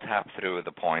statement. Now we'll tap through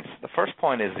the points. The first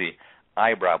point is the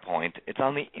eyebrow point. It's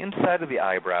on the inside of the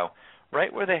eyebrow,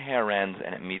 right where the hair ends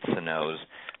and it meets the nose.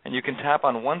 And you can tap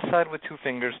on one side with 2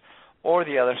 fingers or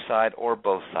the other side or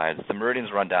both sides. The meridians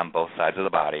run down both sides of the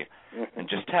body. And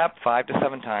just tap 5 to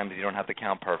 7 times. You don't have to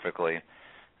count perfectly.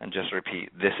 And just repeat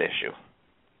this issue.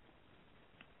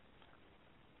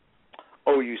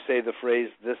 Oh, you say the phrase,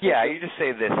 this issue? Yeah, you just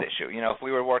say this issue. If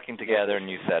we were working together and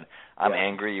you said, I'm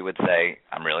angry, you would say,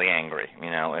 I'm really angry.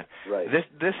 Right.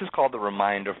 This is called the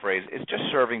reminder phrase. It's just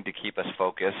serving to keep us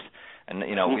focused. And,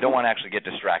 we don't want to actually get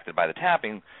distracted by the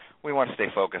tapping. We want to stay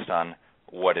focused on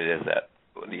what it is that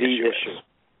the issue is.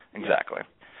 Exactly.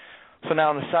 So now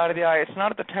on the side of the eye, it's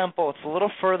not at the temple. It's a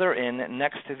little further in,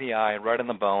 next to the eye, right on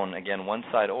the bone. Again, one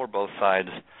side or both sides,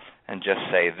 and just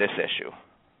say this issue.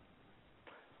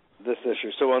 This issue.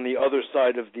 So on the other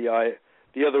side of the eye,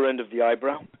 the other end of the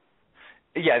eyebrow?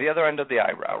 Yeah, the other end of the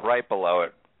eyebrow, right below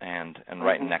it, and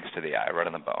right next to the eye, right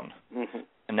on the bone.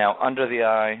 And now under the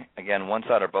eye, again, one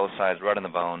side or both sides, right on the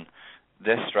bone,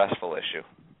 this stressful issue.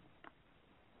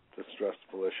 The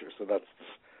stressful issue. So that's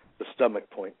the stomach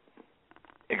point.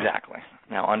 Exactly.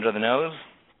 Now under the nose,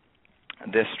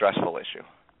 this stressful issue.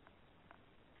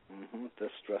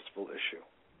 This stressful issue.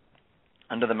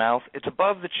 Under the mouth, it's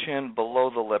above the chin, below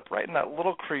the lip, right in that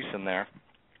little crease in there.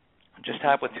 Just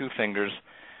tap with 2 fingers,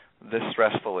 this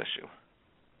stressful issue.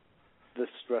 This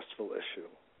stressful issue.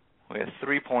 We have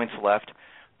 3 points left.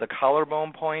 The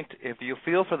collarbone point, if you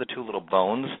feel for the 2 little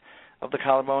bones of the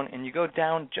collarbone, and you go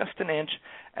down just an inch,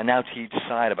 and now to each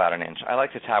side about an inch. I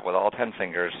like to tap with all 10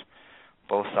 fingers,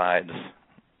 both sides.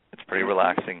 It's pretty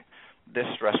relaxing. This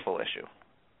stressful issue.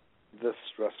 This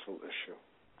stressful issue.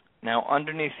 Now,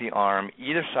 underneath the arm,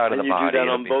 either side of the body. And you do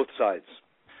that on both sides?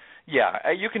 Yeah,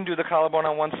 you can do the collarbone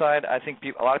on one side. I think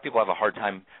a lot of people have a hard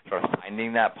time sort of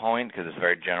finding that point because it's a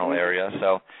very general area.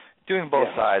 So doing both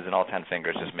sides and all 10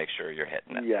 fingers just make sure you're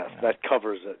hitting it. Yes, that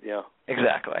covers it, yeah.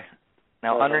 Exactly.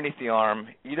 Now, underneath the arm,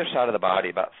 either side of the body,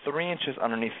 about 3 inches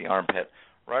underneath the armpit,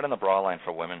 right on the bra line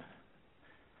for women.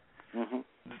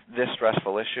 This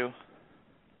stressful issue.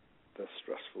 This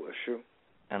stressful issue.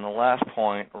 And the last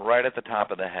point, right at the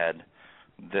top of the head,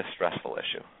 this stressful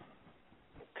issue.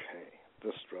 Okay,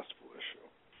 this stressful issue.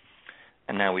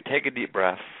 And now we take a deep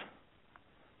breath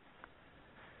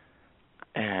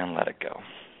and let it go.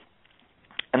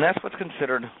 And that's what's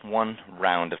considered one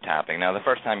round of tapping. Now, the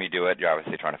first time you do it, you're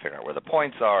obviously trying to figure out where the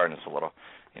points are, and it's a little,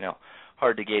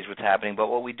 hard to gauge what's happening. But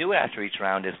what we do after each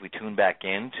round is we tune back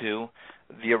into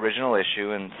the original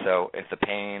issue. And so if the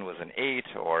pain was an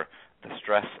 8 or the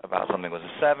stress about something was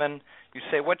a 7, you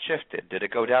say, what shifted? Did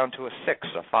it go down to a 6,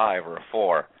 a 5, or a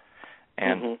 4?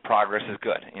 And progress is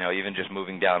good. Even just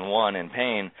moving down 1 in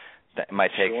pain, that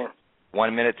might take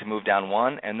 1 minute to move down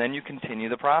 1, and then you continue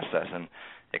the process. And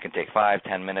it can take 5,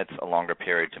 10 minutes, a longer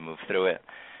period to move through it.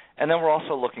 And then we're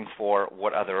also looking for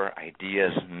what other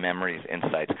ideas, memories,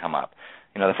 insights come up.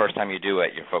 The first time you do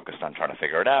it, you're focused on trying to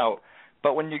figure it out.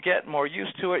 But when you get more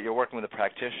used to it, you're working with a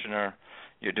practitioner,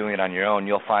 you're doing it on your own,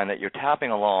 you'll find that you're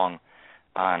tapping along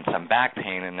on some back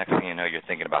pain, and next thing you know, you're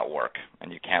thinking about work,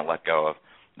 and you can't let go of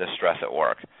the stress at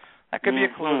work. That could be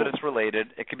a clue that it's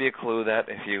related. It could be a clue that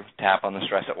if you tap on the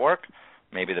stress at work,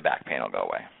 maybe the back pain will go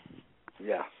away.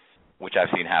 Yeah. Which I've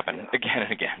seen happen again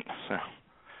and again. So.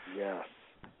 Yes.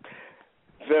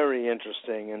 Very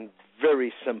interesting and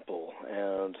very simple,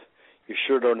 and you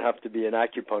sure don't have to be an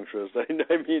acupuncturist. I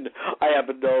mean, I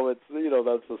happen to know it's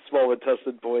that's the small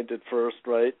intestine point at first,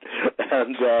 right?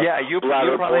 And you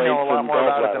probably know a lot more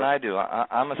about it than I do.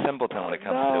 I'm a simpleton when it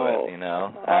comes to it.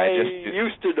 I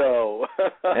used to know.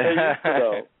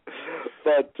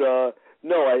 But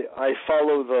I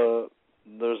follow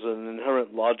there's an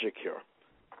inherent logic here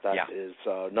that is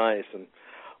nice, and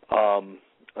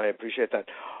I appreciate that.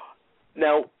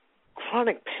 Now,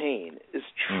 chronic pain is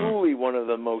truly one of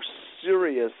the most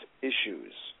serious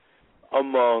issues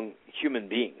among human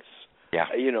beings. Yeah.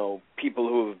 People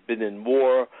who have been in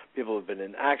war, people who have been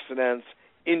in accidents,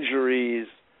 injuries,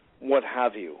 what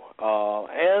have you,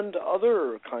 and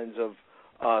other kinds of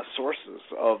sources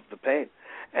of the pain.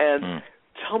 And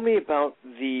tell me about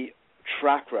the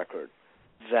track record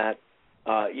that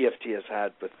EFT has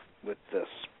had with this.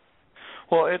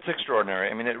 Well, it's extraordinary.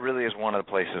 I mean, it really is one of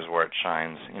the places where it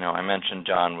shines. I mentioned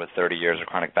John with 30 years of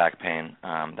chronic back pain.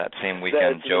 That same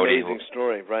weekend, Jody, an amazing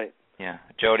story, right? Yeah,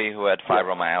 Jody, who had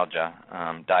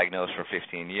fibromyalgia, diagnosed for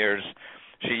 15 years.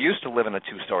 She used to live in a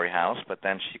 2-story house, but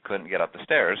then she couldn't get up the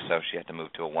stairs, so she had to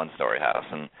move to a 1-story house.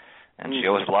 And she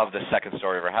always loved the second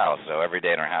story of her house, so every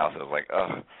day in her house it was like,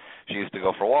 ugh. She used to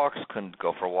go for walks, couldn't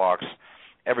go for walks.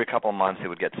 Every couple of months it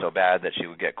would get so bad that she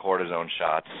would get cortisone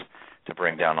shots to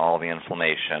bring down all the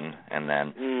inflammation, and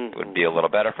then it would be a little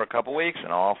better for a couple of weeks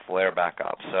and all flare back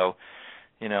up. So,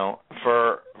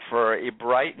 for a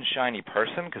bright and shiny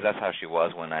person, because that's how she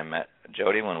was when I met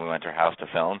Jody, when we went to her house to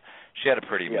film, she had a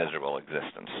pretty miserable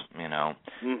existence,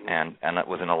 and it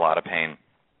was in a lot of pain.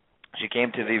 She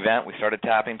came to the event. We started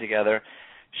tapping together.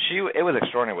 It was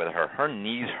extraordinary with her. Her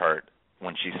knees hurt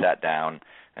when she sat down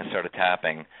and started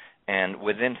tapping, and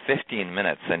within 15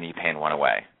 minutes, the knee pain went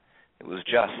away. It was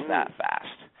just that fast.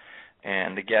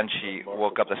 And again, she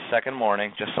woke up the second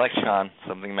morning, just like John,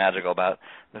 something magical about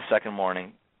the second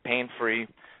morning, pain-free,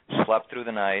 slept through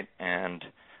the night, and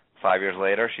 5 years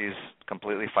later, she's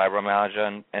completely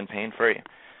fibromyalgia and pain-free.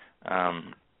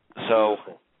 So,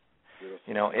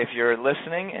 if you're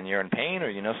listening and you're in pain, or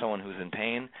you know someone who's in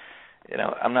pain,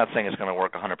 I'm not saying it's going to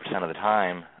work 100% of the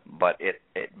time, but it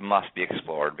must be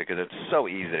explored because it's so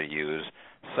easy to use,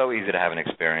 so easy to have an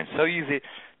experience, so easy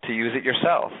to use it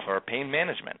yourself for pain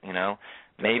management.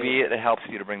 Maybe it helps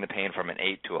you to bring the pain from an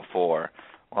 8 to a 4.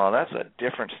 Well, that's a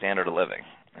different standard of living.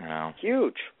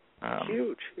 Huge,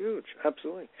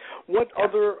 absolutely. What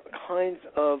other kinds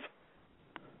of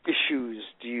issues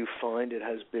do you find it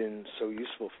has been so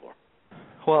useful for?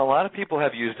 Well, a lot of people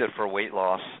have used it for weight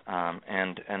loss,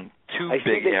 and two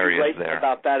big areas there. I think you write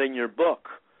about that in your book.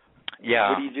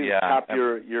 Yeah. What do you do? Tap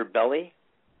your belly?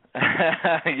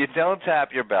 You don't tap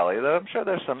your belly, though I'm sure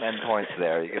there's some endpoints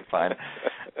there you can find.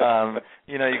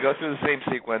 You go through the same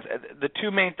sequence. The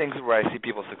two main things where I see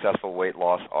people successful weight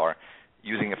loss are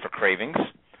using it for cravings,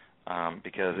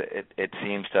 because it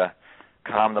seems to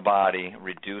calm the body,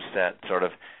 reduce that sort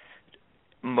of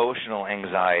emotional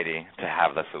anxiety to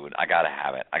have the food. I got to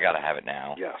have it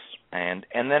now. Yes. And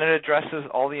then it addresses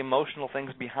all the emotional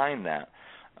things behind that.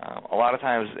 A lot of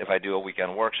times if I do a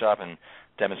weekend workshop and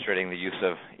demonstrating the use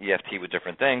of EFT with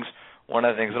different things, one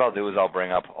of the things that I'll do is I'll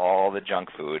bring up all the junk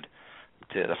food,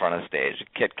 to the front of the stage,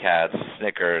 Kit Kats,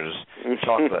 Snickers,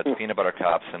 chocolates, peanut butter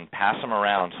cups, and pass them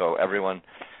around so everyone,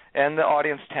 and the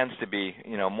audience tends to be,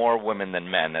 more women than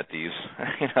men at these,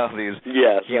 these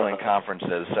healing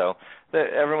conferences. So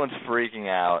everyone's freaking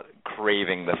out,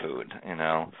 craving the food,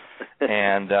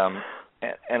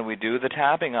 and we do the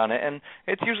tapping on it, and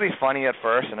it's usually funny at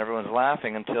first, and everyone's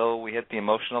laughing until we hit the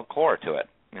emotional core to it,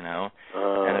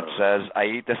 and it says, I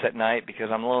eat this at night because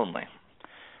I'm lonely,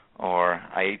 or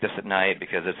I eat this at night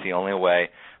because it's the only way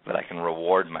that I can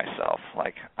reward myself.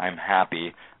 Like, I'm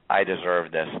happy, I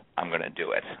deserve this, I'm going to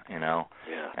do it,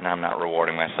 and I'm not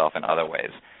rewarding myself in other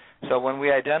ways. So when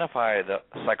we identify the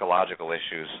psychological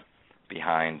issues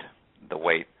behind the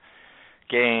weight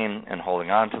gain and holding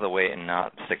on to the weight and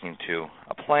not sticking to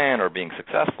a plan or being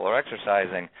successful or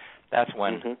exercising, that's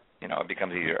when it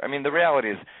becomes easier. I mean, the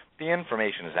reality is the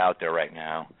information is out there right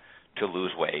now to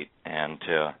lose weight and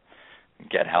to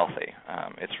get healthy.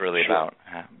 It's really about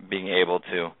being able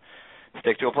to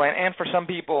stick to a plan. And for some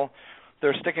people,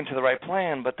 they're sticking to the right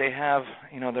plan, but they have,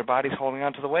 their body's holding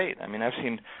on to the weight. I mean, I've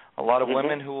seen a lot of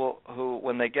women who,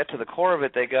 when they get to the core of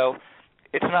it, they go,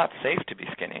 it's not safe to be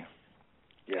skinny.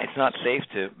 Yes. It's not safe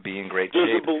to be in great shape.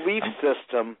 There's a belief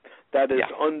system that is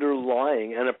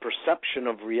underlying and a perception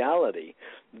of reality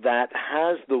that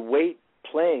has the weight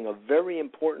playing a very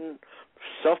important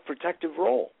self-protective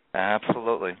role.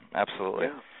 Absolutely.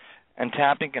 Yeah. And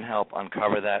tapping can help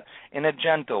uncover that in a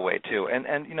gentle way, too. And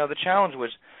the challenge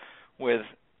was with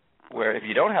where if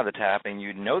you don't have the tapping,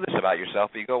 you know this about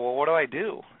yourself, but you go, well, what do I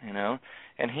do?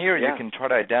 And here you can try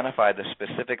to identify the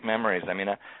specific memories. I mean,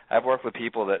 I've worked with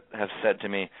people that have said to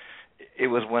me, it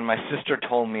was when my sister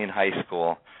told me in high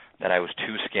school that I was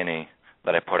too skinny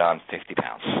that I put on 50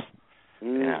 pounds.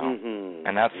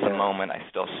 And that's the moment. I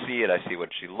still see it. I see what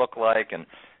she looked like, and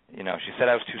she said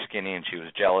I was too skinny, and she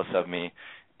was jealous of me,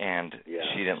 and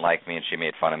she didn't like me, and she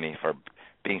made fun of me for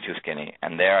being too skinny.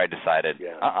 And there I decided,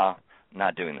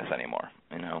 not doing this anymore.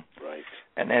 Right.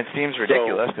 And it seems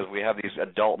ridiculous because we have these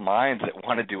adult minds that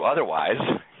want to do otherwise,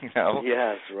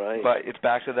 Yes, right. But it's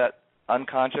back to that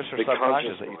unconscious or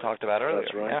subconscious that you talked about earlier.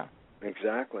 That's right. Yeah.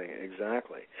 Exactly.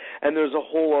 And there's a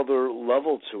whole other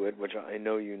level to it, which I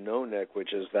know Nick,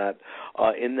 which is that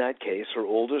in that case, her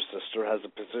older sister has a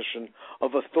position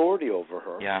of authority over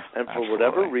her. Yeah, and for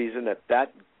whatever reason, at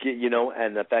that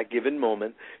and at that given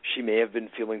moment, she may have been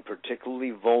feeling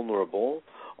particularly vulnerable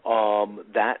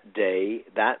that day,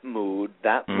 that mood,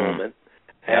 that moment,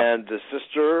 and the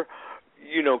sister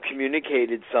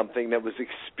communicated something that was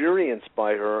experienced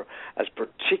by her as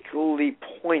particularly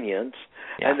poignant,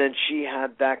 and then she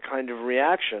had that kind of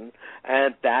reaction,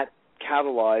 and that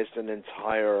catalyzed an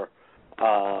entire,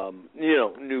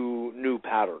 new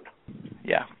pattern.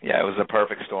 Yeah, it was a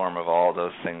perfect storm of all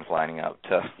those things lining up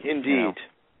to...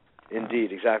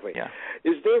 Indeed, exactly. Yeah.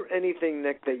 Is there anything,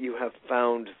 Nick, that you have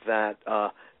found that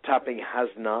tapping has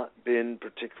not been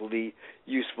particularly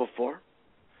useful for?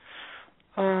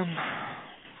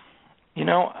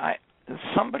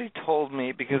 Somebody told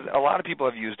me, because a lot of people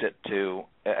have used it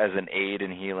as an aid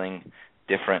in healing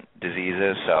different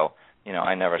diseases. So,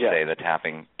 I never say that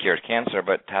tapping cures cancer,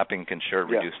 but tapping can sure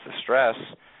reduce the stress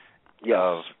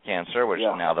of cancer, which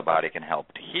now the body can help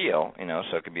to heal,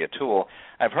 so it could be a tool.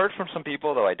 I've heard from some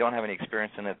people, though I don't have any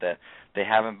experience in it, that they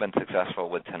haven't been successful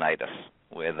with tinnitus,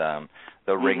 with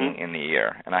the ringing in the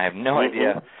ear. And I have no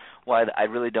idea why. I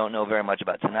really don't know very much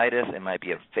about tinnitus. It might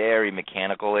be a very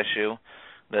mechanical issue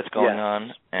that's going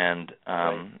on, and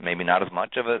maybe not as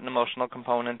much of an emotional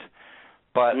component.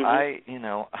 But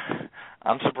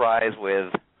I'm surprised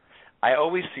with, I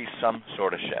always see some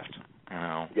sort of shift.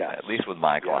 At least with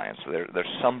my clients. There's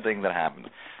something that happens.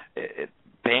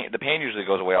 The pain usually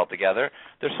goes away altogether.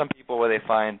 There's some people where they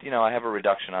find, I have a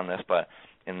reduction on this, but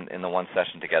in the one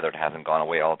session together it hasn't gone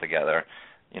away altogether.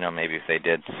 Maybe if they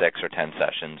did 6 or 10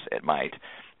 sessions, it might.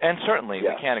 And certainly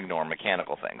we can't ignore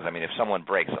mechanical things. I mean, if someone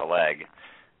breaks a leg,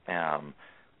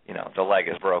 the leg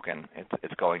is broken.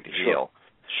 It's going to heal.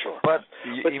 Sure. But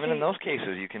even in those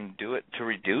cases, you can do it to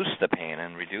reduce the pain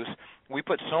and reduce. We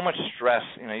put so much stress.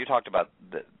 You talked about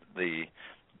the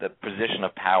position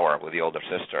of power with the older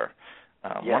sister.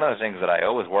 One of the things that I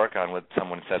always work on with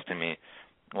someone who says to me,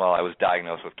 well, I was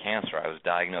diagnosed with cancer, I was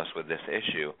diagnosed with this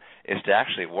issue, is to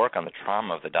actually work on the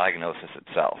trauma of the diagnosis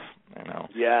itself.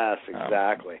 Yes,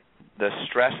 exactly. The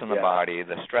stress in the body,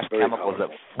 the stress chemicals that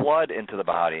flood into the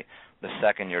body the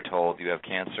second you're told you have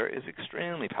cancer is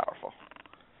extremely powerful.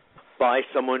 By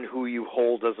someone who you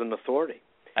hold as an authority.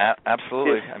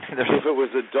 Absolutely. If it was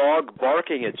a dog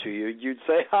barking at you, you'd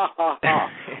say, ha, ha, ha.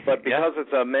 But because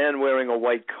it's a man wearing a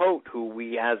white coat who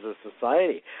we as a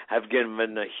society have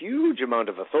given a huge amount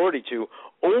of authority to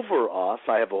over us,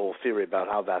 I have a whole theory about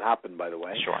how that happened, by the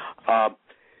way. Sure.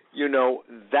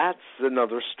 That's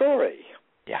another story.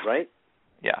 Yeah. Right?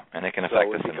 Yeah, and it can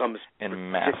affect us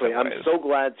in massive ways. I'm so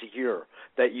glad to hear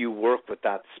that you work with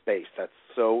that space. That's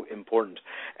so important.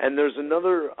 And there's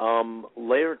another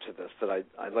layer to this that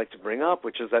I'd like to bring up,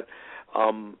 which is that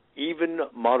even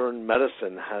modern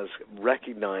medicine has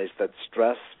recognized that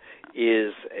stress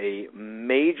is a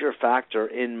major factor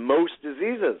in most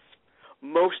diseases.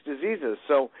 Most diseases.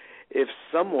 So if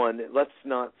someone, let's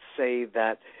not say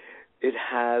that it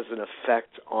has an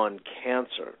effect on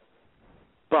cancer,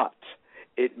 but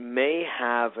it may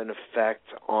have an effect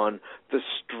on the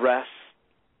stress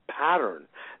pattern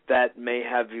that may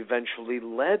have eventually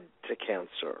led to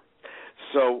cancer.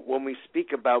 So when we speak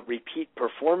about repeat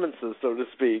performances, so to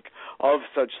speak, of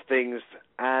such things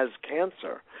as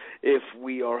cancer, if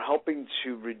we are helping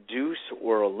to reduce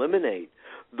or eliminate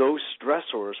those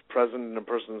stressors present in a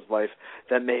person's life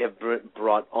that may have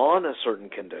brought on a certain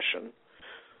condition,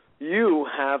 you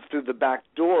have, through the back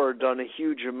door, done a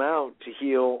huge amount to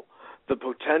heal the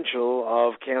potential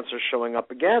of cancer showing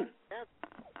up again.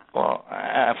 Well,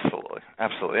 absolutely,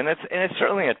 and it's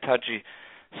certainly a touchy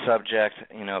subject,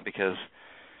 because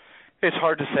it's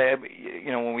hard to say.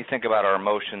 When we think about our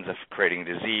emotions of creating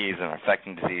disease and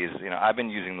affecting disease, I've been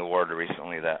using the word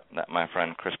recently that my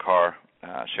friend Chris Carr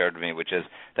shared with me, which is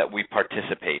that we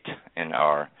participate in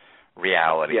our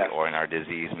reality or in our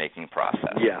disease-making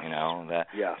process.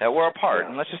 That we're a part,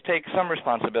 and let's just take some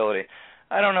responsibility.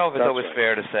 I don't know if it's always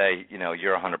fair to say,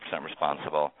 you're 100%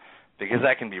 responsible, because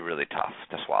that can be really tough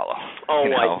to swallow. Oh,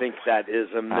 I think that is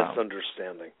a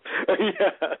misunderstanding.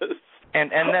 Yes.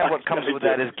 And then what comes with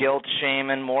that is guilt, shame,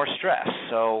 and more stress.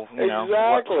 So,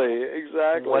 exactly.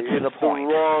 What's the point?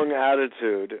 The wrong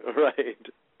attitude,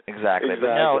 right? Exactly.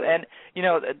 But no, and,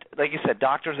 like you said,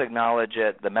 doctors acknowledge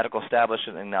it, the medical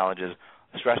establishment acknowledges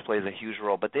stress plays a huge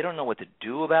role, but they don't know what to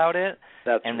do about it.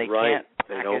 That's and they right. can't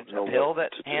They don't package know a pill what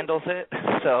that to handles it.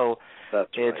 So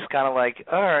it's kind of like,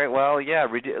 all right, well, yeah,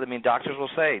 doctors will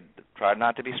say, try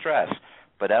not to be stressed.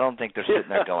 But I don't think they're sitting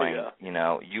there going,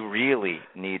 you really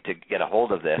need to get a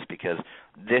hold of this because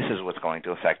this is what's going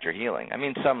to affect your healing.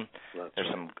 There's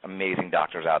some amazing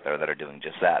doctors out there that are doing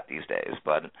just that these days,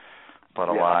 but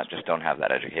a lot just don't have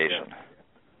that education. Yeah.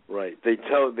 Right.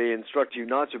 They instruct you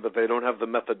not to, but they don't have the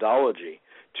methodology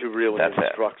to really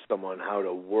instruct someone how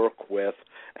to work with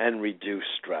and reduce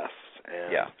stress.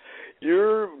 And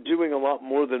you're doing a lot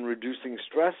more than reducing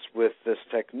stress with this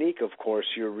technique, of course.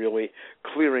 You're really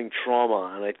clearing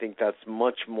trauma, and I think that's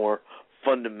much more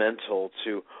fundamental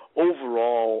to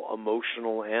overall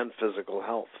emotional and physical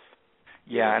health.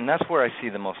 Yeah, and that's where I see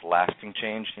the most lasting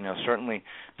change. Certainly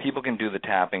people can do the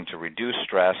tapping to reduce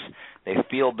stress. They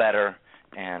feel better.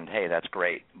 And, hey, that's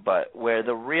great. But where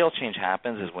the real change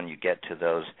happens is when you get to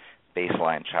those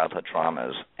baseline childhood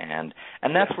traumas. And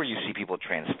that's where you see people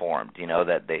transformed,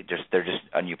 that they're just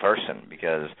a new person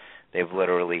because they've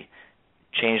literally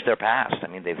changed their past.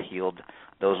 They've healed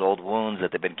those old wounds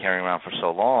that they've been carrying around for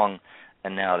so long,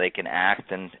 and now they can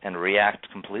act and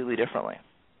react completely differently.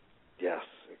 Yes,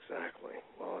 exactly.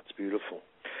 Well, it's beautiful.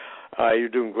 You're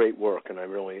doing great work, and I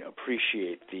really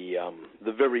appreciate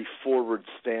the very forward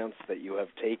stance that you have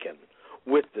taken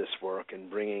with this work and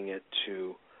bringing it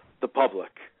to the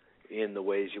public in the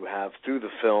ways you have through the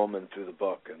film and through the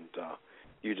book. And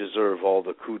you deserve all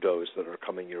the kudos that are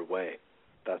coming your way.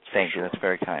 That's for Thank sure. you. That's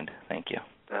very kind. Thank you.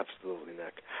 Absolutely,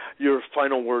 Nick. Your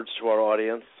final words to our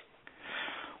audience?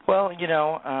 Well,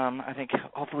 I think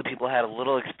hopefully people had a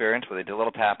little experience where they did a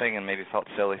little tapping and maybe felt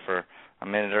silly for a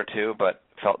minute or two, but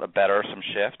felt some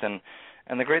shift.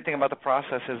 And the great thing about the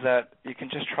process is that you can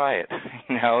just try it.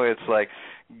 It's like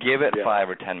give it 5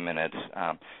 or 10 minutes.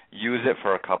 Use it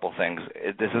for a couple things.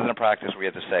 This isn't a practice where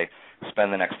you have to say,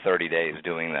 spend the next 30 days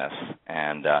doing this,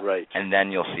 and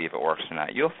then you'll see if it works or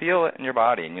not. You'll feel it in your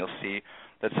body, and you'll see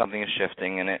that something is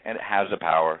shifting, and it has the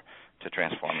power to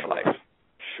transform your life.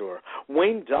 Sure.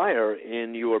 Wayne Dyer,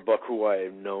 in your book, who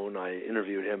I've known, I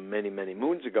interviewed him many, many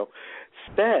moons ago,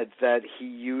 said that he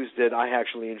used it. I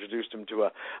actually introduced him to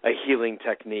a healing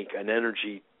technique, an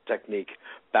energy technique,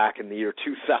 back in the year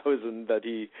 2000 that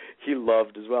he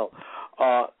loved as well.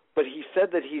 But he said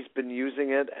that he's been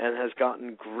using it and has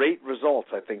gotten great results,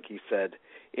 I think he said,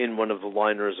 in one of the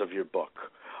liners of your book.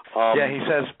 He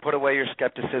says, put away your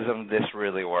skepticism, this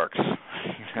really works.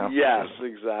 Yes,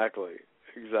 exactly.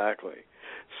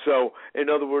 So, in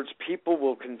other words, people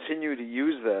will continue to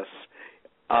use this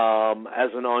as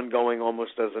an ongoing,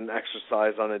 almost as an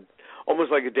exercise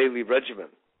almost like a daily regimen.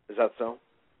 Is that so?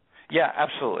 Yeah,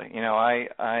 absolutely.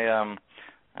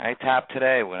 I tapped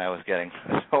today when I was getting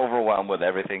overwhelmed with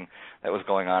everything that was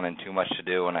going on and too much to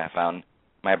do, and I found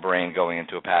my brain going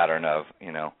into a pattern of,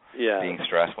 being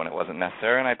stressed when it wasn't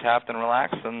necessary, and I tapped and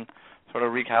relaxed and sort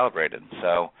of recalibrated.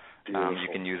 So you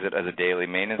can use it as a daily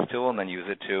maintenance tool and then use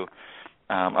it to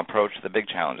approach the big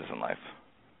challenges in life.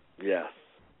 Yes,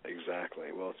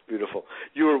 exactly. Well, it's beautiful.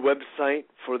 Your website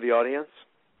for the audience?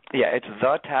 Yeah, it's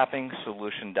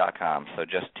thetappingsolution.com. So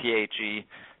just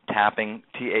tapping,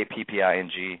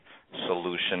 TAPPING,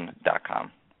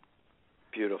 solution.com.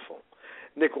 Beautiful.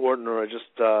 Nick Ortner, I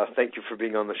just thank you for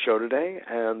being on the show today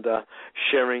and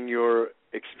sharing your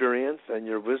experience and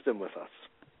your wisdom with us.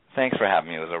 Thanks for having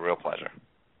me. It was a real pleasure.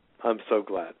 I'm so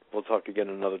glad. We'll talk again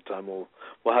another time. We'll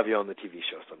have you on the TV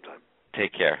show sometime.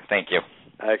 Take care. Thank you.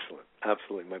 Excellent.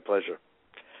 Absolutely. My pleasure.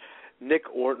 Nick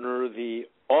Ortner, the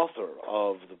author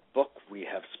of the book we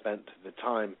have spent the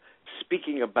time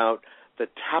speaking about, The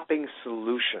Tapping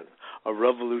Solution, a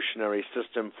revolutionary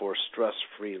system for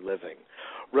stress-free living.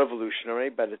 Revolutionary,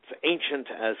 but it's ancient,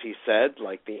 as he said,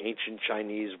 like the ancient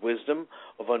Chinese wisdom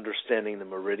of understanding the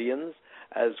meridians,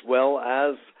 as well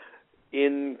as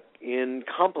in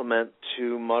complement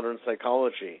to modern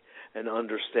psychology and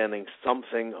understanding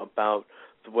something about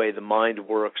the way the mind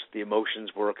works, the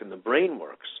emotions work, and the brain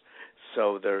works.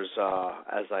 So there's,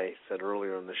 as I said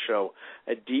earlier in the show,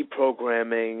 a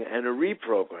deprogramming and a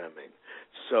reprogramming.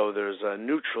 So there's a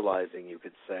neutralizing, you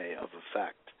could say, of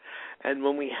effect. And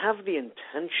when we have the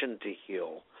intention to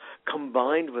heal,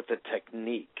 combined with the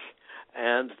technique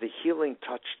and the healing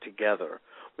touch together,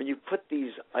 when you put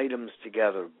these items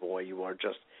together, boy, you are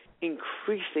just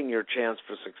increasing your chance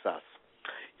for success.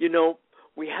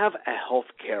 We have a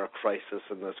healthcare crisis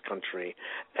in this country,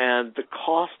 and the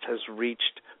cost has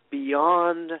reached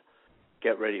beyond,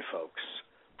 get ready, folks,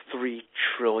 $3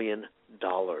 trillion.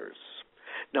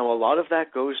 Now, a lot of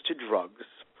that goes to drugs.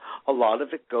 A lot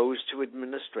of it goes to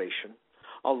administration.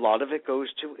 A lot of it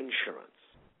goes to insurance.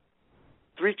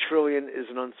 $3 trillion is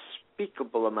an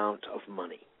unspeakable amount of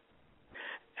money.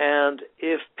 And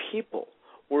if people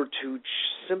were to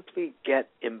simply get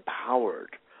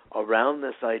empowered around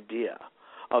this idea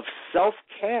of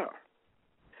self-care,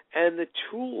 and the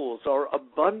tools are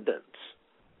abundant,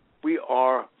 we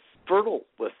are fertile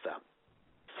with them,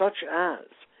 such as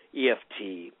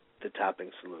EFT, the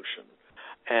tapping solution,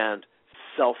 and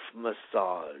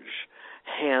self-massage,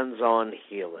 hands-on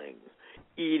healing,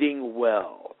 eating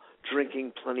well,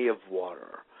 drinking plenty of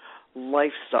water,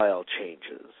 lifestyle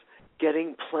changes,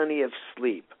 getting plenty of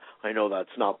sleep. I know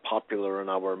that's not popular in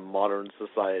our modern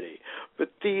society,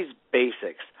 but these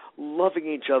basics, loving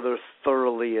each other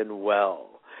thoroughly and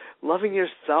well, loving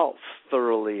yourself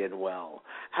thoroughly and well,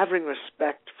 having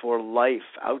respect for life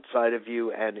outside of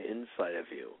you and inside of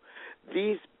you,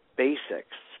 these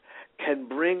basics can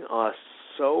bring us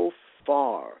so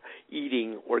far,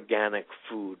 eating organic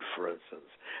food, for instance,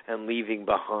 and leaving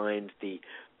behind the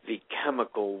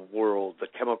chemical world, the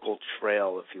chemical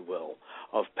trail, if you will,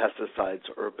 of pesticides,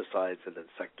 herbicides, and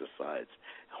insecticides,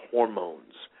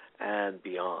 hormones, and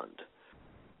beyond.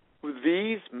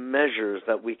 These measures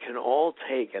that we can all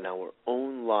take in our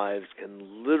own lives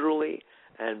can literally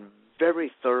and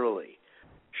very thoroughly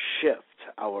shift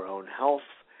our own health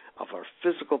of our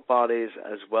physical bodies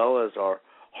as well as our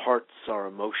hearts, our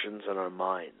emotions, and our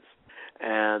minds.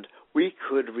 And we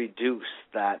could reduce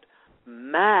that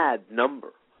mad number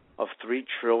of $3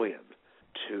 trillion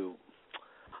to,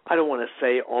 I don't want to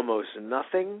say almost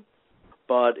nothing,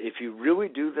 but if you really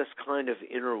do this kind of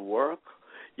inner work,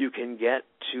 you can get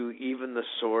to even the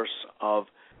source of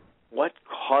what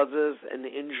causes an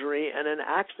injury and an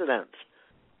accident.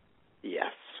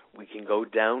 Yes, we can go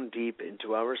down deep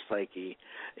into our psyche,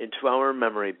 into our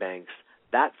memory banks,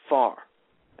 that far,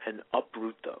 and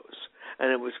uproot those.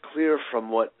 And it was clear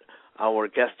from what our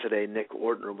guest today, Nick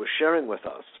Ortner, was sharing with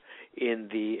us in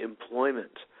the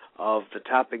employment of the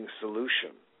tapping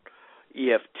solution,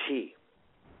 EFT.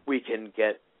 We can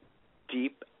get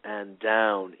deep and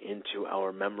down into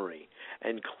our memory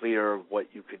and clear what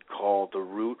you could call the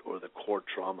root or the core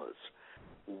traumas.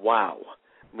 Wow.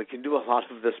 We can do a lot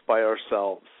of this by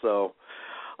ourselves. So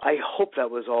I hope that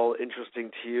was all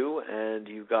interesting to you and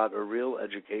you got a real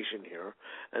education here,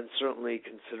 and certainly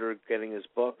consider getting his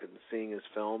book and seeing his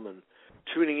film and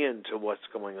tuning in to what's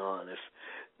going on. If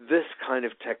this kind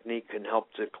of technique can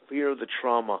help to clear the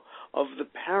trauma of the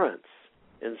parents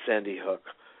in Sandy Hook,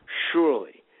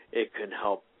 surely it can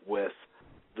help with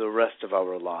the rest of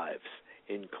our lives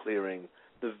in clearing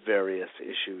the various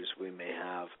issues we may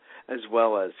have, as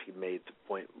well as he made the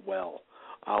point well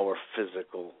our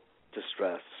physical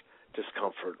distress,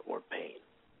 discomfort, or pain.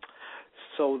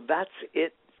 So that's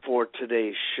it for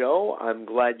today's show. I'm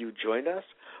glad you joined us.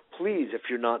 Please, if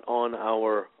you're not on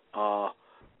our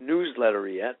newsletter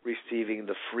yet, receiving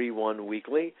the free one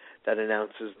weekly that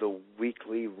announces the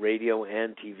weekly radio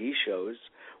and TV shows,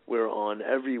 we're on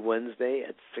every Wednesday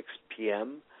at 6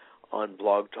 p.m. on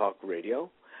Blog Talk Radio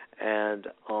and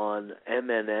on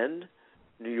MNN,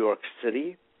 New York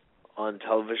City, on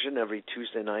television every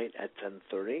Tuesday night at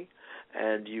 10:30.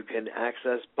 And you can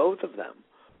access both of them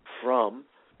from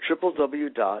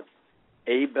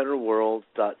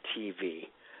www.abetterworld.tv.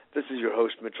 This is your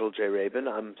host, Mitchell J. Rabin.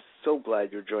 I'm so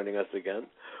glad you're joining us again.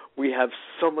 We have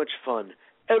so much fun.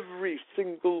 Every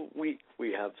single week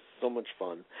we have so much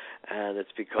fun, and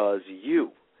it's because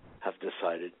you have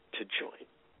decided to join.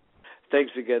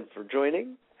 Thanks again for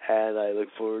joining, and I look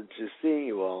forward to seeing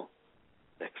you all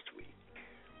next week.